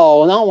again.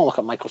 Oh, no, I won't look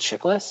up Michael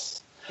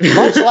Chiklis.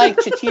 Much like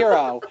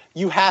Chihiro,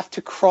 you have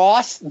to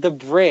cross the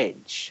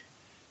bridge.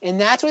 And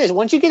that's what it is.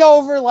 Once you get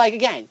over, like,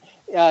 again,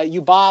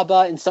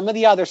 Yubaba and some of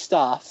the other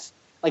stuff,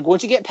 like,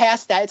 once you get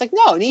past that, it's like,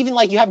 no. And even,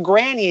 like, you have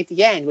Granny at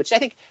the end, which I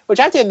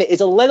have to admit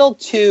is a little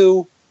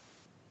too,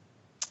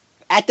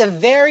 at the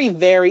very,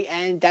 very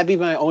end, that'd be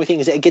my only thing,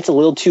 is that it gets a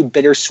little too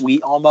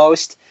bittersweet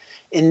almost,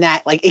 in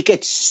that, like, it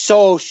gets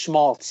so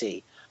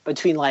schmaltzy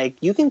between, like,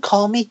 you can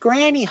call me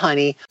Granny,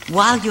 honey.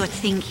 While you're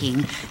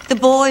thinking, the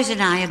boys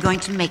and I are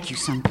going to make you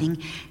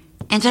something,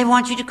 and I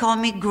want you to call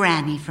me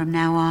Granny from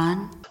now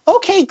on.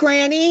 Okay,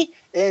 Granny.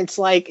 It's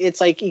like,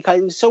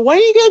 so when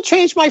are you going to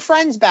change my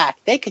friends back?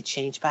 They could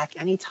change back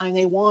anytime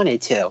they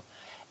wanted to.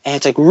 And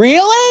it's like,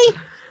 really?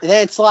 And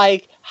then it's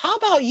like, how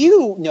about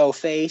you, No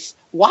Face?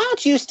 Why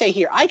don't you stay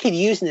here? I could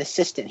use an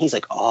assistant. He's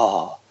like,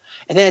 oh.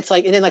 And then it's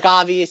like,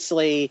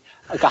 obviously,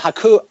 like a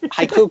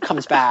Haiku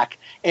comes back.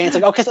 And it's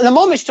like, okay, so the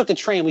moment she took the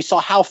train, we saw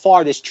how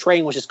far this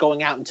train was just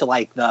going out into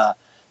like the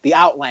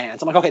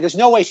Outlands. I'm like, okay, there's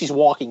no way she's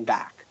walking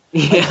back.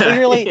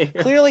 Like,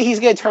 clearly he's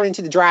going to turn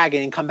into the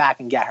dragon and come back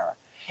and get her.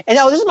 And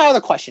now this is my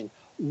other question.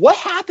 What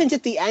happens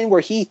at the end where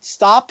he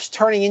stops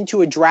turning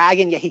into a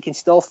dragon, yet he can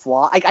still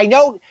fly? Like, I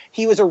know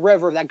he was a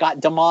river that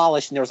got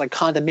demolished and there was like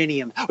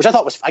condominium, which I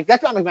thought was like,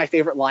 that's probably my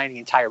favorite line in the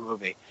entire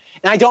movie.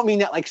 And I don't mean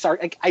that like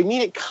I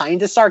mean it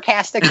kind of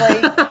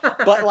sarcastically,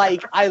 but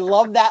like I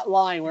love that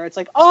line where it's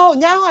like, oh,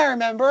 now I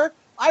remember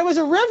I was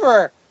a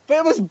river, but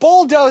it was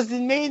bulldozed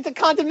and made into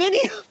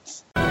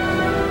condominiums.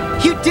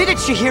 You did it,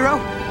 Chihiro!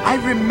 I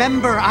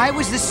remember I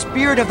was the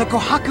spirit of the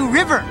Kohaku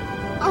River.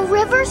 A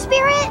river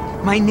spirit?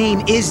 My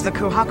name is the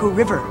Kohaku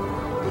River.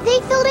 They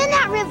filled in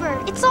that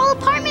river. It's all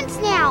apartments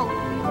now.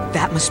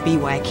 That must be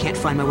why I can't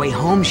find my way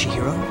home,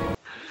 Chihiro.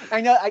 I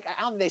know, I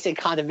don't think they say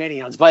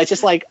condominiums, but it's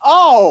just like,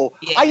 oh,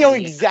 I know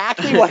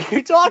exactly what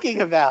you're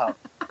talking about.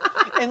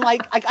 And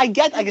like, I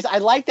guess I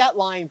like that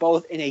line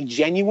both in a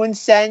genuine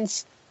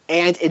sense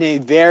and in a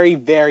very,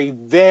 very,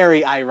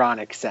 very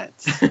ironic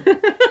sense.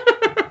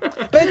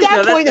 But at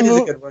that point in the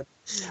movie,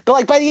 but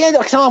like by the end,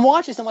 so I'm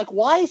watching this, I'm like,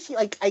 why is he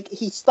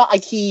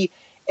he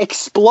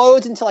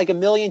explodes into like a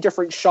million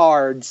different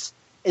shards,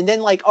 and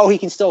then like, oh, he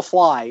can still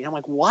fly, and I'm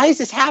like, why is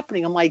this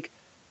happening? I'm like,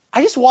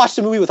 I just watched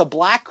a movie with a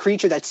black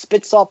creature that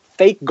spits up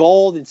fake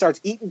gold and starts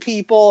eating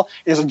people.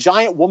 There's a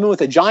giant woman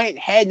with a giant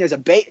head, and there's a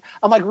bait.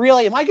 I'm like,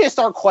 really? Am I going to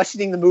start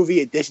questioning the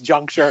movie at this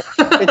juncture?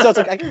 And so it's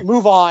like, I can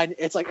move on.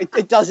 It's like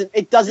it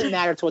doesn't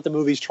matter to what the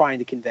movie's trying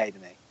to convey to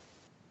me.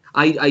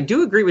 I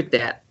do agree with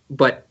that,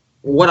 but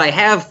what I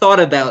have thought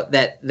about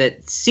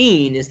that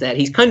scene is that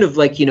he's kind of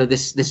like, you know,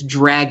 this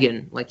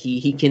dragon, like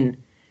he can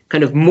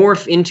kind of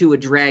morph into a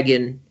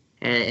dragon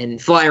and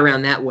fly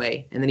around that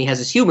way, and then he has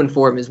his human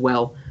form as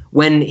well.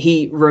 When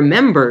he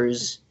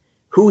remembers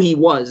who he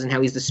was and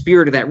how he's the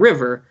spirit of that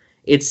river,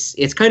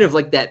 it's kind of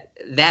like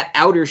that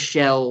outer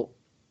shell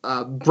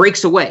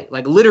breaks away,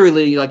 like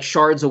literally like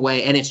shards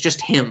away, and it's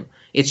just him.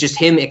 It's just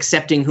him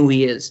accepting who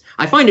he is.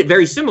 I find it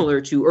very similar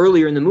to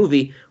earlier in the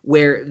movie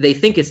where they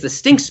think it's the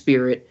stink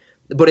spirit,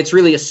 but it's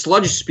really a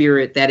sludge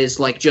spirit that is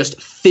like just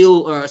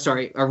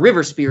a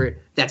river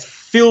spirit that's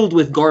filled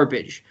with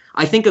garbage.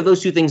 I think of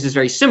those two things as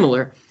very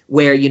similar,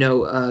 where, you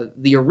know,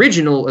 the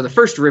original or the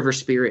first river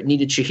spirit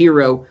needed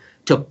Chihiro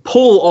to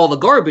pull all the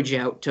garbage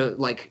out to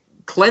like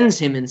cleanse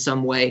him in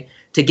some way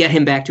to get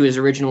him back to his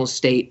original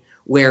state,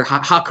 where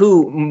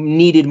Haku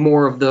needed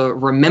more of the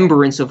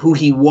remembrance of who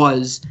he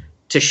was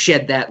to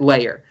shed that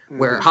layer,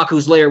 where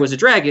Haku's layer was a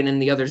dragon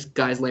and the other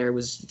guy's layer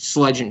was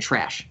sludge and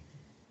trash.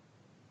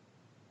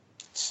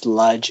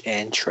 Sludge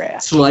and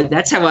trash. Sludge.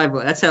 That's how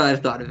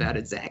I've thought about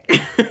it, Zach.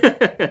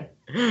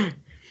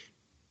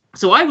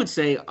 So I would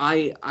say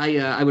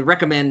I would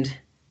recommend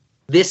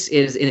this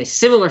is in a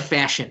similar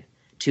fashion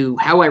to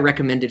how I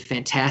recommended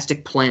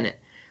Fantastic Planet.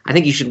 I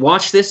think you should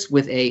watch this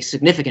with a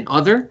significant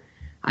other.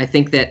 I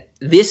think that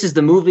this is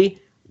the movie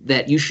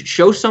that you should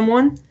show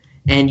someone,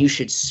 and you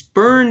should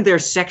spurn their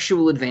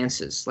sexual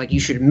advances. Like, you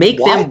should make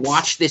them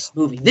watch this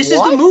movie. This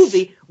is the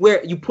movie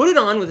where you put it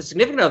on with a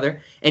significant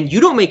other, and you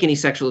don't make any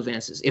sexual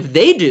advances. If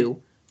they do,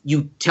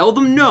 you tell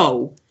them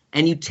no,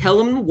 and you tell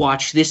them to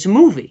watch this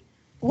movie.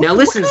 Now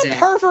listen, Zach. What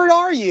kind of pervert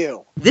are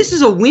you? This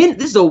is a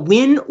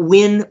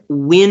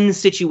win-win-win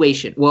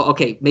situation. Well,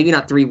 okay, maybe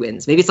not 3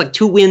 wins. Maybe it's like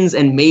 2 wins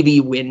and maybe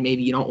you win,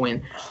 maybe you don't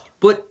win.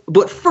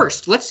 But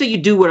first, let's say you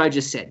do what I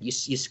just said. You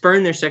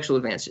spurn their sexual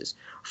advances.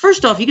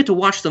 First off, you get to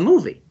watch the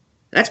movie.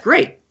 That's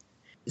great.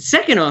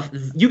 Second off,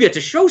 you get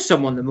to show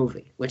someone the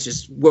movie, which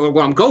is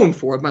what I'm going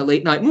for with my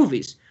late night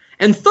movies.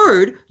 And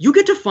third, you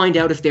get to find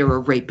out if they're a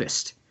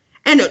rapist.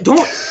 And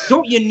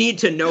don't you need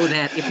to know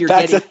that if you're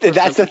that's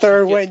the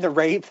third win, the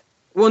rape?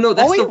 Well, no,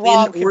 that's the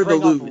win or the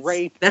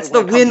lose. That's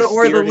the win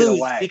or the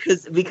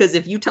lose, because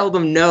if you tell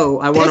them no,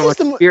 I want to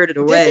watch Spirited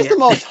Away. This is the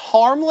most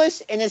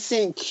harmless,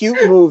 innocent,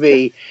 cute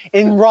movie,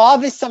 and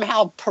Rob is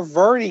somehow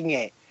perverting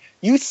it.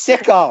 You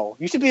sicko!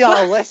 You should be on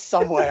a list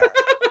somewhere.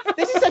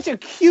 This is such a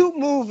cute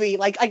movie.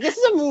 Like this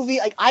is a movie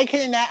like I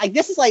can imagine. Like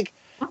this is like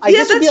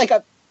this would be like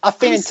a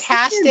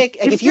fantastic.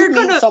 Like, if you're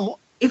meet someone.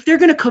 If they're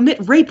gonna commit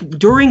rape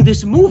during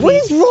this movie, what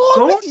is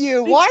wrong with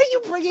you? Why are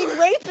you bringing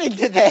rape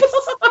into this?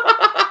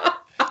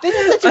 This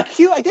is such a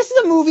cute. Like, this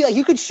is a movie like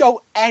you could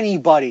show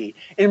anybody.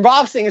 And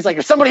Rob's thing is like,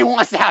 if somebody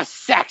wants to have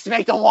sex,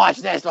 make them watch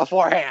this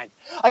beforehand.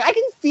 Like, I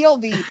can feel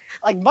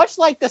much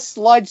like the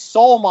sludge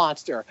soul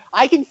monster.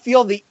 I can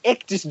feel the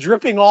ick just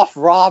dripping off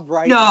Rob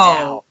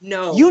now.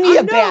 No, you need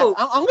a bath.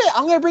 I'm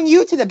gonna bring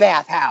you to the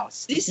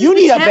bathhouse. You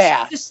need a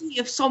bath to see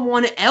if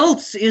someone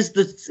else is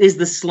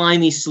the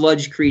slimy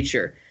sludge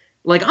creature.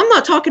 Like, I'm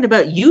not talking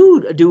about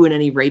you doing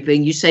any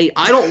raping. You say,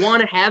 I don't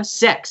want to have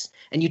sex.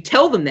 And you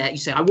tell them that. You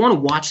say, I want to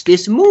watch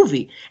this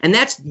movie. And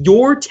that's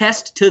your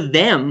test to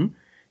them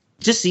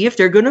to see if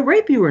they're going to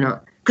rape you or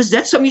not. Because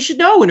that's something you should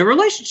know in a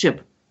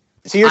relationship.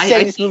 So you're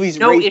saying this movie's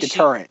rape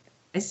deterrent?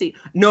 I see.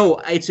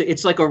 No,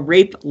 it's like a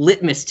rape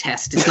litmus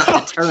test. It's not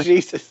a deterrent.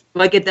 Jesus.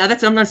 Like,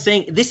 I'm not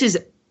saying, this is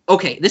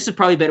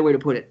probably a better way to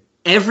put it.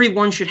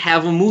 Everyone should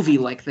have a movie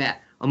like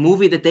that. A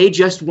movie that they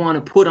just want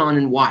to put on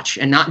and watch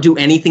and not do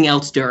anything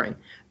else during.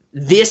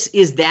 This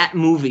is that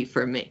movie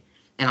for me.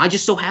 and I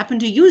just so happen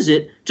to use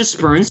it to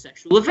spurn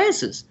sexual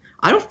advances.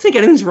 I don't think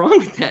anything's wrong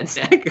with that,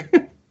 Zach.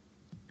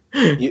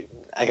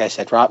 Like I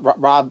said,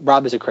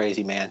 Rob is a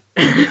crazy man.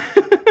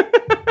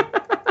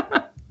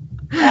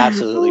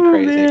 Absolutely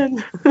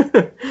crazy.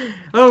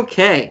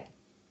 Okay,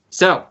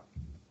 so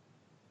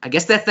I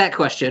guess that's that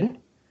question.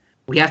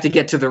 We have to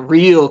get to the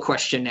real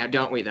question now,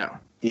 don't we, though?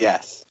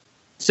 Yes.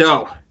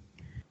 So,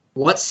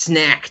 what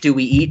snack do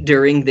we eat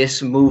during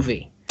this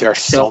movie? There are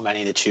so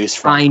many to choose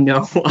from. I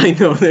know.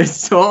 There's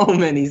so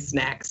many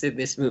snacks in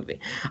this movie.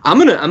 I'm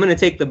gonna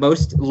take the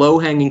most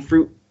low-hanging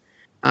fruit.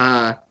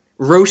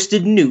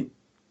 Roasted newt.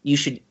 You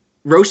should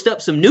roast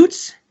up some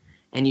newts,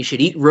 and you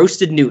should eat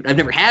roasted newt. I've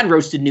never had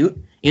roasted newt.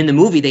 In the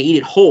movie, they eat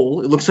it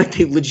whole. It looks like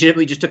they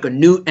legitimately just took a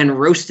newt and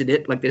roasted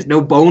it. Like there's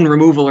no bone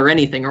removal or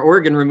anything, or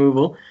organ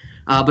removal.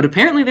 But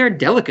apparently they're a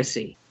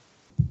delicacy.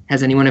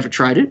 Has anyone ever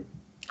tried it?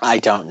 I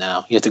don't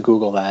know. You have to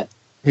Google that.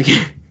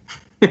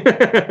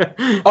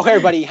 Okay,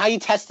 everybody, how you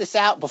test this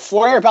out?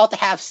 Before you're about to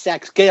have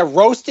sex, get a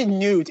roasted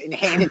newt and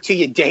hand it to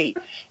your date.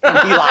 And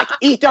be like,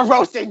 eat the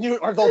roasted newt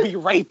or there'll be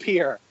rape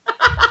here.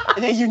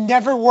 And then you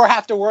never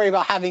have to worry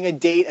about having a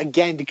date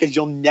again because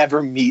you'll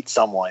never meet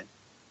someone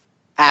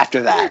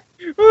after that.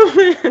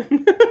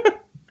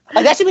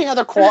 That should be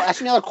another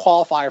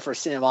qualifier for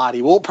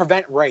Cinemati. Will it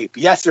prevent rape?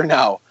 Yes or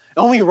no?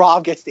 Only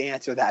Rob gets to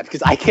answer that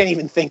because I can't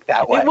even think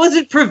that way. It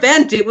wasn't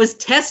prevent. It was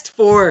test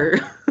for.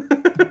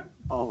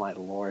 Oh, my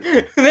Lord.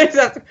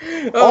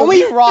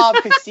 Only Rob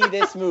could see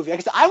this movie.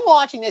 Because I'm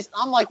watching this,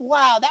 I'm like,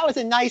 wow, that was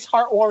a nice,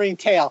 heartwarming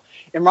tale.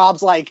 And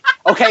Rob's like,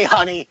 okay,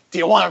 honey, do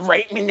you want to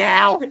rape me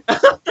now?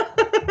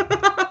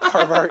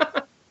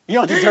 Pervert. You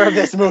don't deserve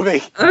this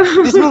movie.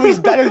 This movie's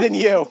better than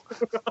you.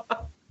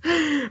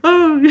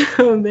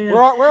 Oh man.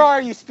 Where are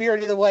you,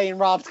 Spirited Away in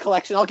Rob's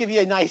collection? I'll give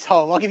you a nice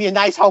home. I'll give you a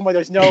nice home where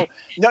there's no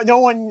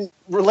one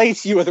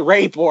relates you with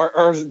rape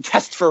or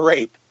test for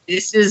rape.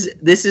 This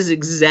is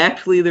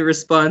exactly the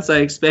response I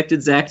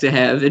expected Zach to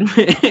have in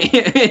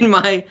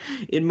my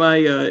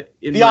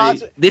the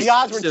odds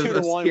were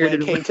 2-1 when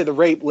it came to the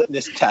rape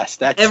litmus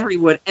test.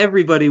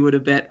 Everybody would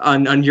have bet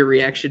on your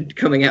reaction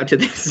coming out to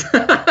this.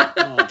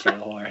 Oh dear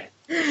Lord.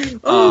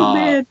 Oh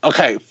man.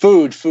 Okay,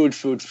 food.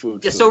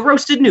 Yeah, so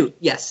roasted newt.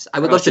 Yes, I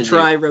would love to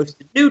try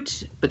roasted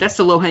newt, but that's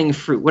the low-hanging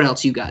fruit. What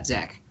else you got,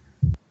 Zach?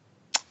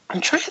 I'm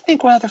trying to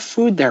think what other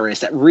food there is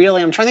that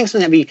really. I'm trying to think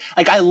something that be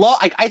like.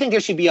 I think there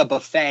should be a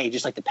buffet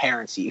just like the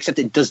parents eat, except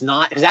it does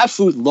not. Because that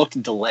food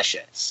looked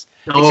delicious.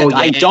 Oh,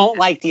 except I don't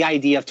like the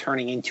idea of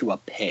turning into a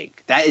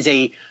pig. That is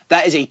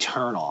a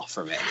turn off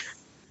for me.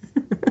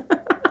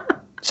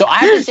 So I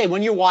have to say,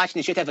 when you're watching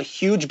this, you have to have a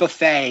huge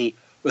buffet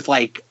with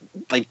like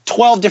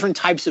 12 different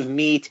types of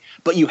meat,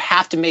 but you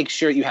have to make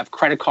sure you have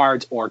credit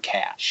cards or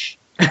cash.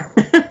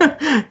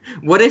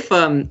 What if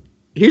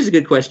here's a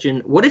good question.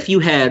 What if you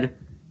had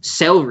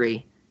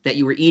celery that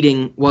you were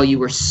eating while you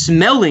were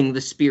smelling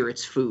the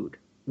spirit's food?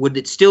 Would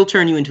it still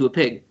turn you into a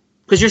pig?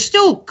 Because you're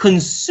still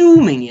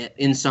consuming it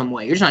in some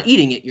way. You're just not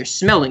eating it, you're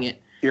smelling it.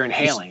 You're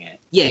inhaling it.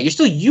 Yeah, you're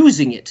still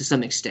using it to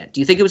some extent. Do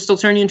you think it would still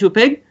turn you into a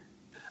pig?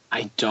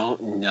 I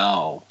don't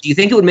know. Do you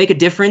think it would make a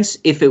difference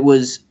if it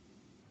was...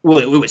 Well,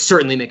 it would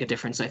certainly make a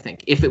difference, I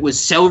think. If it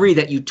was celery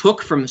that you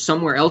took from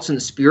somewhere else in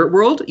the spirit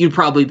world, you'd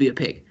probably be a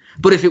pig.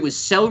 But if it was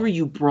celery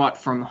you brought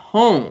from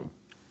home...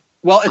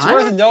 Well, it's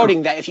worth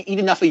noting that if you eat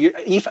enough of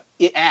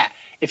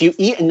if you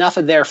eat enough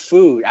of their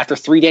food, after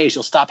 3 days,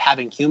 you'll stop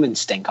having human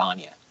stink on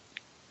you.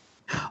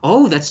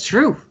 Oh, that's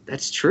true.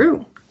 That's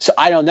true. So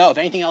I don't know if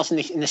anything else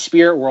in the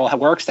spirit world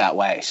works that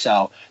way.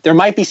 So there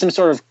might be some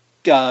sort of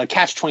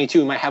catch-22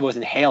 we might have with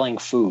inhaling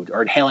food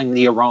or inhaling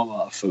the aroma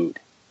of food.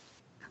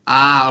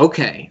 Ah,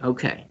 okay.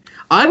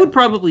 I would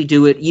probably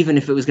do it even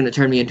if it was going to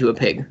turn me into a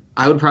pig.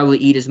 I would probably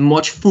eat as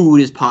much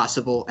food as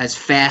possible, as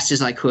fast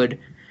as I could,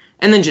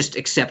 and then just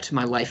accept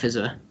my life as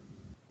a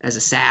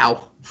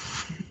sow.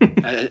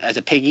 As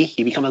a piggy?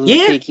 You become a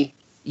little piggy?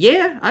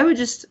 Yeah, I would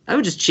just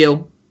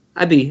chill.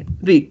 I'd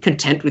be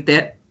content with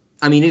that.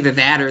 I mean, either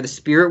that or the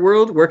spirit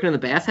world, working in the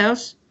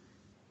bathhouse.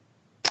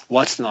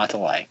 What's not to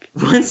like?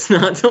 What's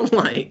not to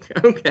like?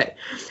 Okay.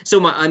 So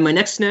my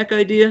next snack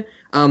idea,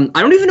 I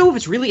don't even know if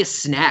it's really a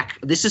snack.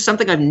 This is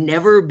something I've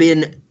never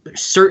been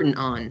certain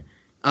on.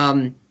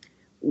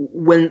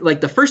 When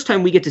the first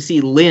time we get to see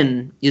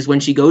Lynn is when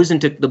she goes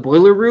into the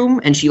boiler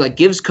room and she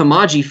gives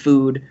Kamaji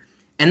food,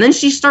 and then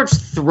she starts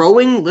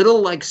throwing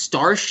little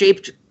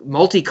star-shaped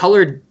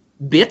multicolored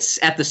bits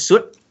at the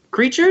soot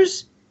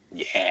creatures.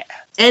 Yeah.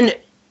 And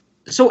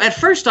so at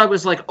first I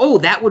was like, oh,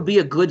 that would be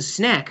a good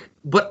snack.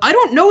 But I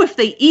don't know if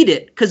they eat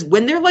it, because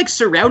when they're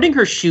surrounding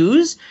her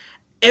shoes,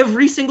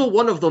 every single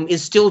one of them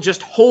is still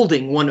just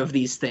holding one of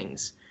these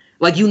things.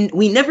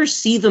 We never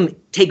see them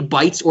take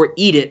bites or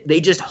eat it. They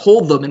just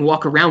hold them and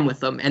walk around with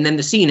them, and then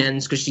the scene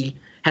ends because she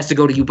has to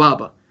go to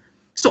Yubaba.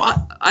 So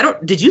I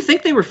don't. Did you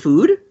think they were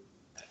food?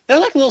 They're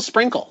like little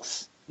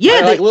sprinkles. Yeah,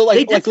 like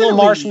little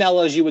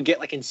marshmallows you would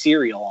get in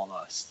cereal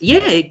almost.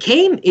 Yeah,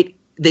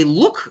 they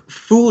look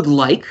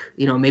food-like,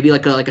 maybe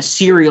like a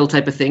cereal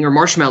type of thing, or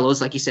marshmallows,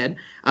 like you said.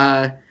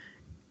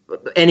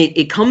 and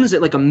it comes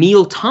at like a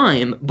meal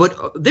time,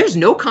 but there's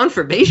no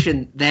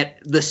confirmation that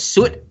the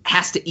Soot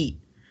has to eat.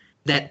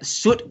 That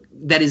Soot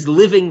that is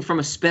living from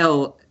a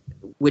spell,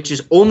 which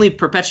is only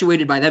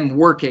perpetuated by them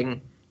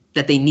working,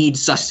 that they need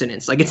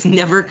sustenance. Like, it's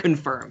never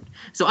confirmed.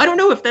 So I don't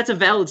know if that's a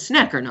valid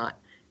snack or not.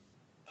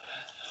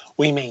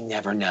 We may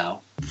never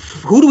know.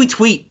 Who do we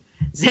tweet?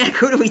 Zach,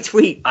 who do we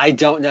tweet? I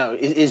don't know.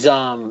 Is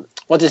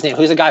what's his name?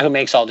 Who's the guy who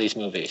makes all these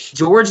movies?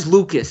 George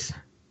Lucas.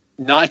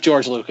 Not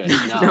George Lucas.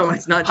 No, No,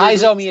 it's not.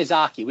 Hayao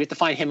Miyazaki. We have to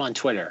find him on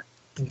Twitter.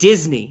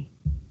 Disney.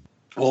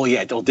 Oh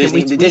yeah,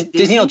 Disney.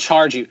 Disney will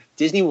charge you.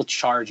 Disney will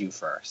charge you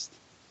first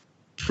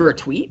for a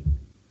tweet.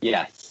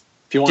 Yes,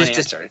 if you want an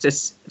answer.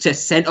 Just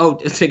send. Oh,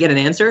 to get an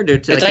answer.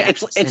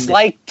 It's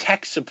like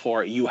tech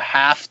support. You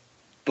have,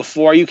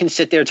 before you can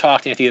sit there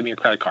talking, you have to give me your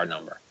credit card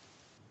number.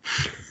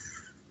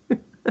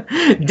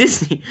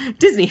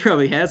 Disney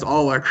probably has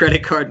all our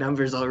credit card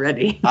numbers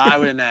already. I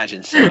would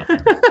imagine so.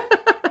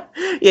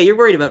 Yeah, you're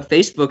worried about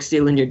Facebook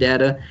stealing your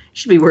data. You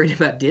should be worried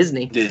about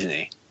Disney.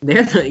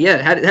 They're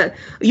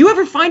you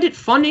ever find it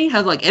funny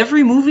how like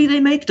every movie they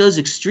make does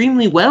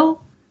extremely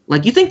well?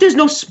 Like, you think there's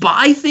no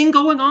spy thing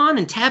going on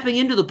and tapping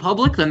into the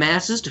public, the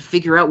masses, to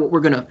figure out what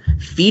we're gonna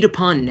feed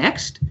upon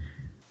next?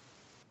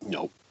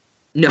 Nope.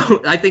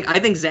 No, I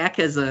think Zach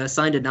has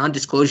signed a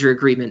non-disclosure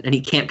agreement and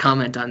he can't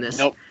comment on this.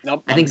 Nope.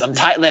 I'm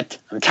tight-lipped.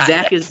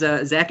 Zach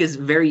is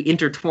very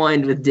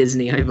intertwined with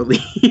Disney, I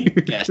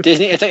believe. Yes,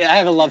 Disney. I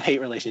have a love-hate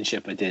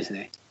relationship with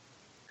Disney.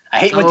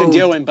 I hate what they're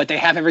doing, but they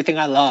have everything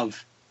I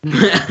love.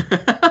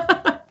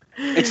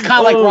 It's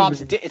kind of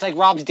like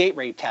Rob's date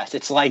rape test.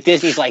 It's like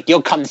Disney's like,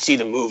 you'll come see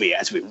the movie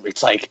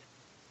it's like,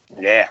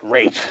 yeah,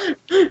 rape.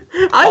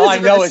 I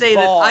was going to say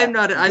that I'm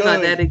not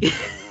that against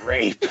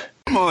rape.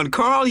 Come on,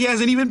 Carl. He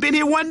hasn't even been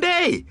here one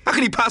day. How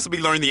could he possibly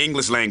learn the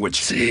English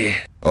language? See,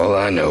 all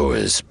I know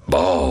is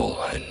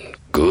ball and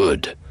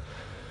good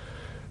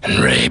and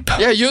rape.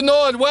 Yeah, you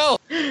know it well.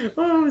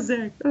 Oh,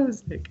 Zach.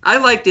 I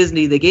like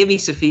Disney. They gave me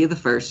Sophia the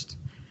First.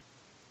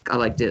 I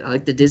liked it. I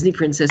like the Disney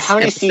Princess. How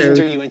many seasons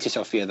are you into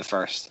Sophia the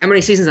First? How many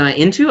seasons am I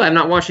into? I'm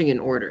not watching in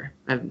order.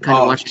 I'm kind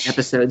of watching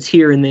episodes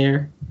here and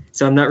there,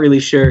 so I'm not really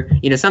sure.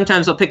 You know,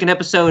 sometimes I'll pick an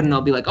episode and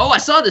I'll be like, oh, I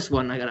saw this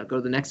one. I gotta go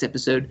to the next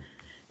episode.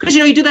 Because,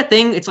 you do that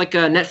thing. It's like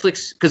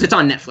Netflix, because it's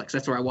on Netflix.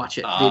 That's where I watch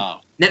it.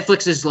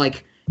 Netflix is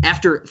like,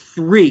 after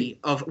 3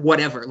 of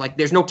whatever, like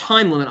there's no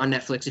time limit on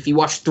Netflix. If you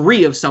watch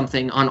 3 of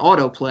something on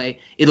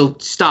autoplay, it'll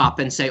stop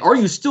and say, are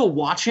you still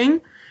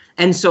watching?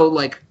 And so,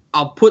 like,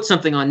 I'll put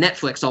something on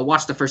Netflix. I'll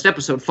watch the first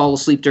episode, fall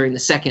asleep during the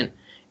second.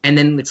 And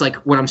then it's like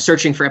when I'm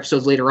searching for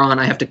episodes later on,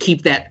 I have to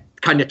keep that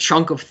kind of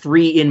chunk of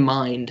 3 in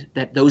mind,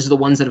 that those are the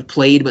ones that have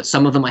played, but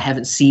some of them I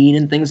haven't seen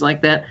and things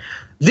like that.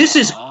 This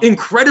is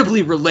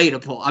incredibly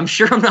relatable. I'm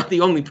sure I'm not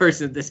the only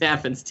person that this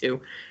happens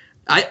to.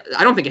 I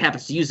don't think it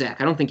happens to you,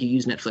 Zach. I don't think you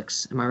use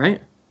Netflix. Am I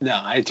right?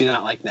 No, I do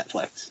not like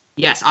Netflix.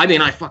 Yes, I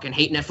mean, I fucking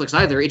hate Netflix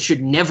either. It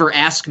should never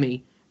ask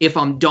me if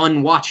I'm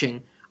done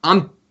watching.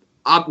 I'm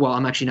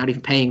actually not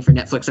even paying for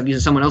Netflix. I'm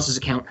using someone else's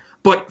account.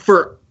 But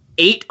for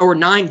 $8 or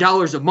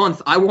 $9 a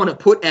month, I want to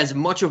put as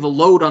much of a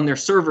load on their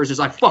servers as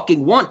I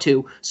fucking want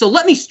to. So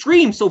let me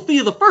stream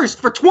Sophia the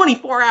First for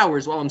 24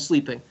 hours while I'm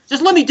sleeping.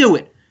 Just let me do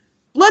it.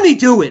 Let me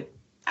do it.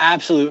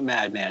 Absolute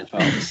madman,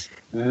 folks.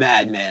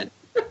 Madman.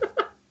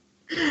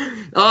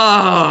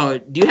 Oh,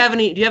 do you have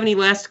any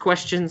last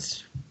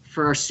questions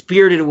for our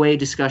Spirited Away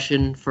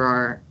discussion,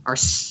 for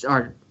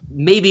our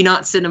maybe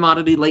not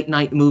cinematography late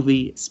night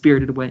movie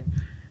Spirited Away?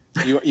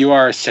 You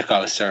are a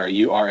sicko, sir.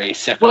 You are a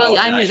sicko. Well,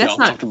 I mean, that's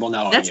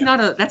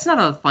not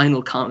a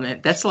final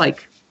comment. That's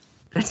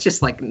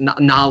just like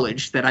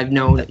knowledge that I've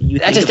known.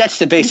 That's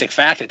the basic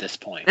fact at this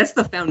point. That's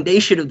the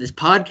foundation of this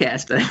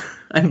podcast,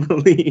 I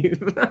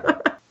believe.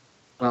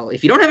 Well,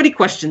 if you don't have any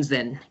questions,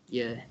 then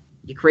you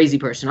crazy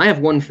person. I have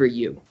one for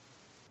you.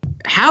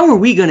 How are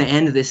we going to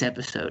end this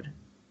episode?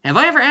 Have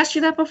I ever asked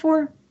you that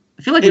before?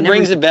 I feel like it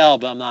rings a bell,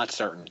 but I'm not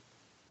certain.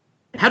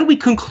 How do we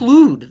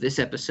conclude this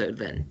episode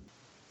then?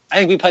 I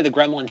think we play the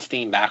Gremlins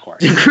theme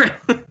backwards. Has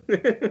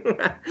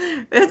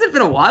it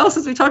been a while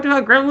since we talked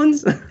about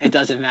Gremlins? It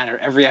doesn't matter.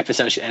 Every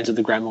episode ends with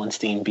the Gremlins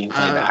theme being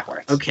played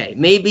backwards. Okay,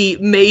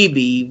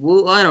 maybe.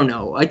 Well, I don't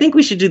know. I think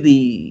we should do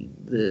the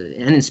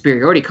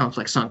Inferiority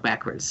Complex song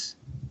backwards.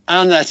 I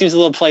don't know. It seems a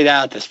little played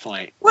out at this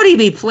point. What do you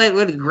mean played?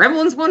 What, the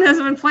Gremlins one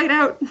hasn't been played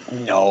out?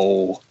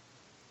 No.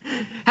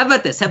 How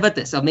about this?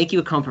 I'll make you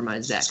a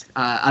compromise, Zach.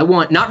 I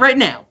want, not right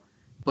now,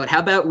 but how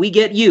about we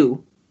get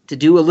you to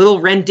do a little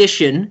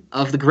rendition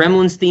of the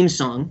Gremlins theme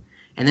song,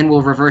 and then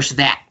we'll reverse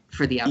that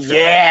for the outro.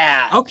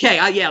 Yeah. Okay.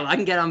 I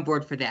can get on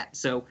board for that.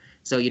 So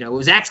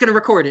Zach's gonna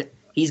record it.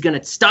 He's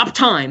gonna stop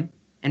time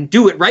and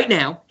do it right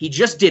now. He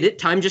just did it.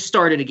 Time just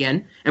started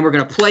again, and we're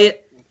gonna play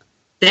it.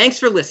 Thanks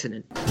for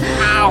listening. The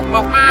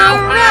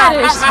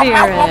radish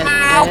spirit,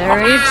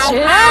 there eats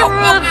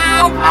cherub.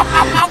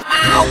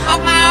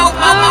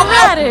 The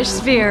radish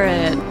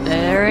spirit,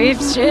 there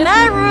eats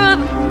cherub.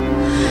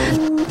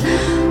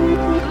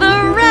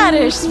 The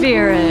radish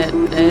spirit,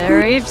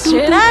 there eats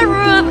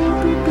cherub.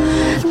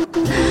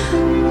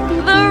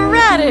 The The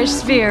radish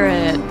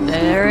spirit.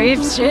 There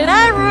eats shit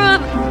I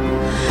rub.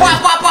 The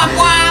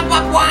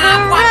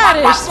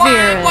radish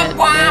spirit.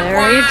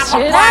 There eats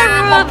shit I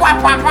rub.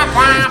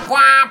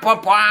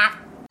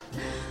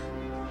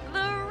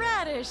 The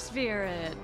radish spirit.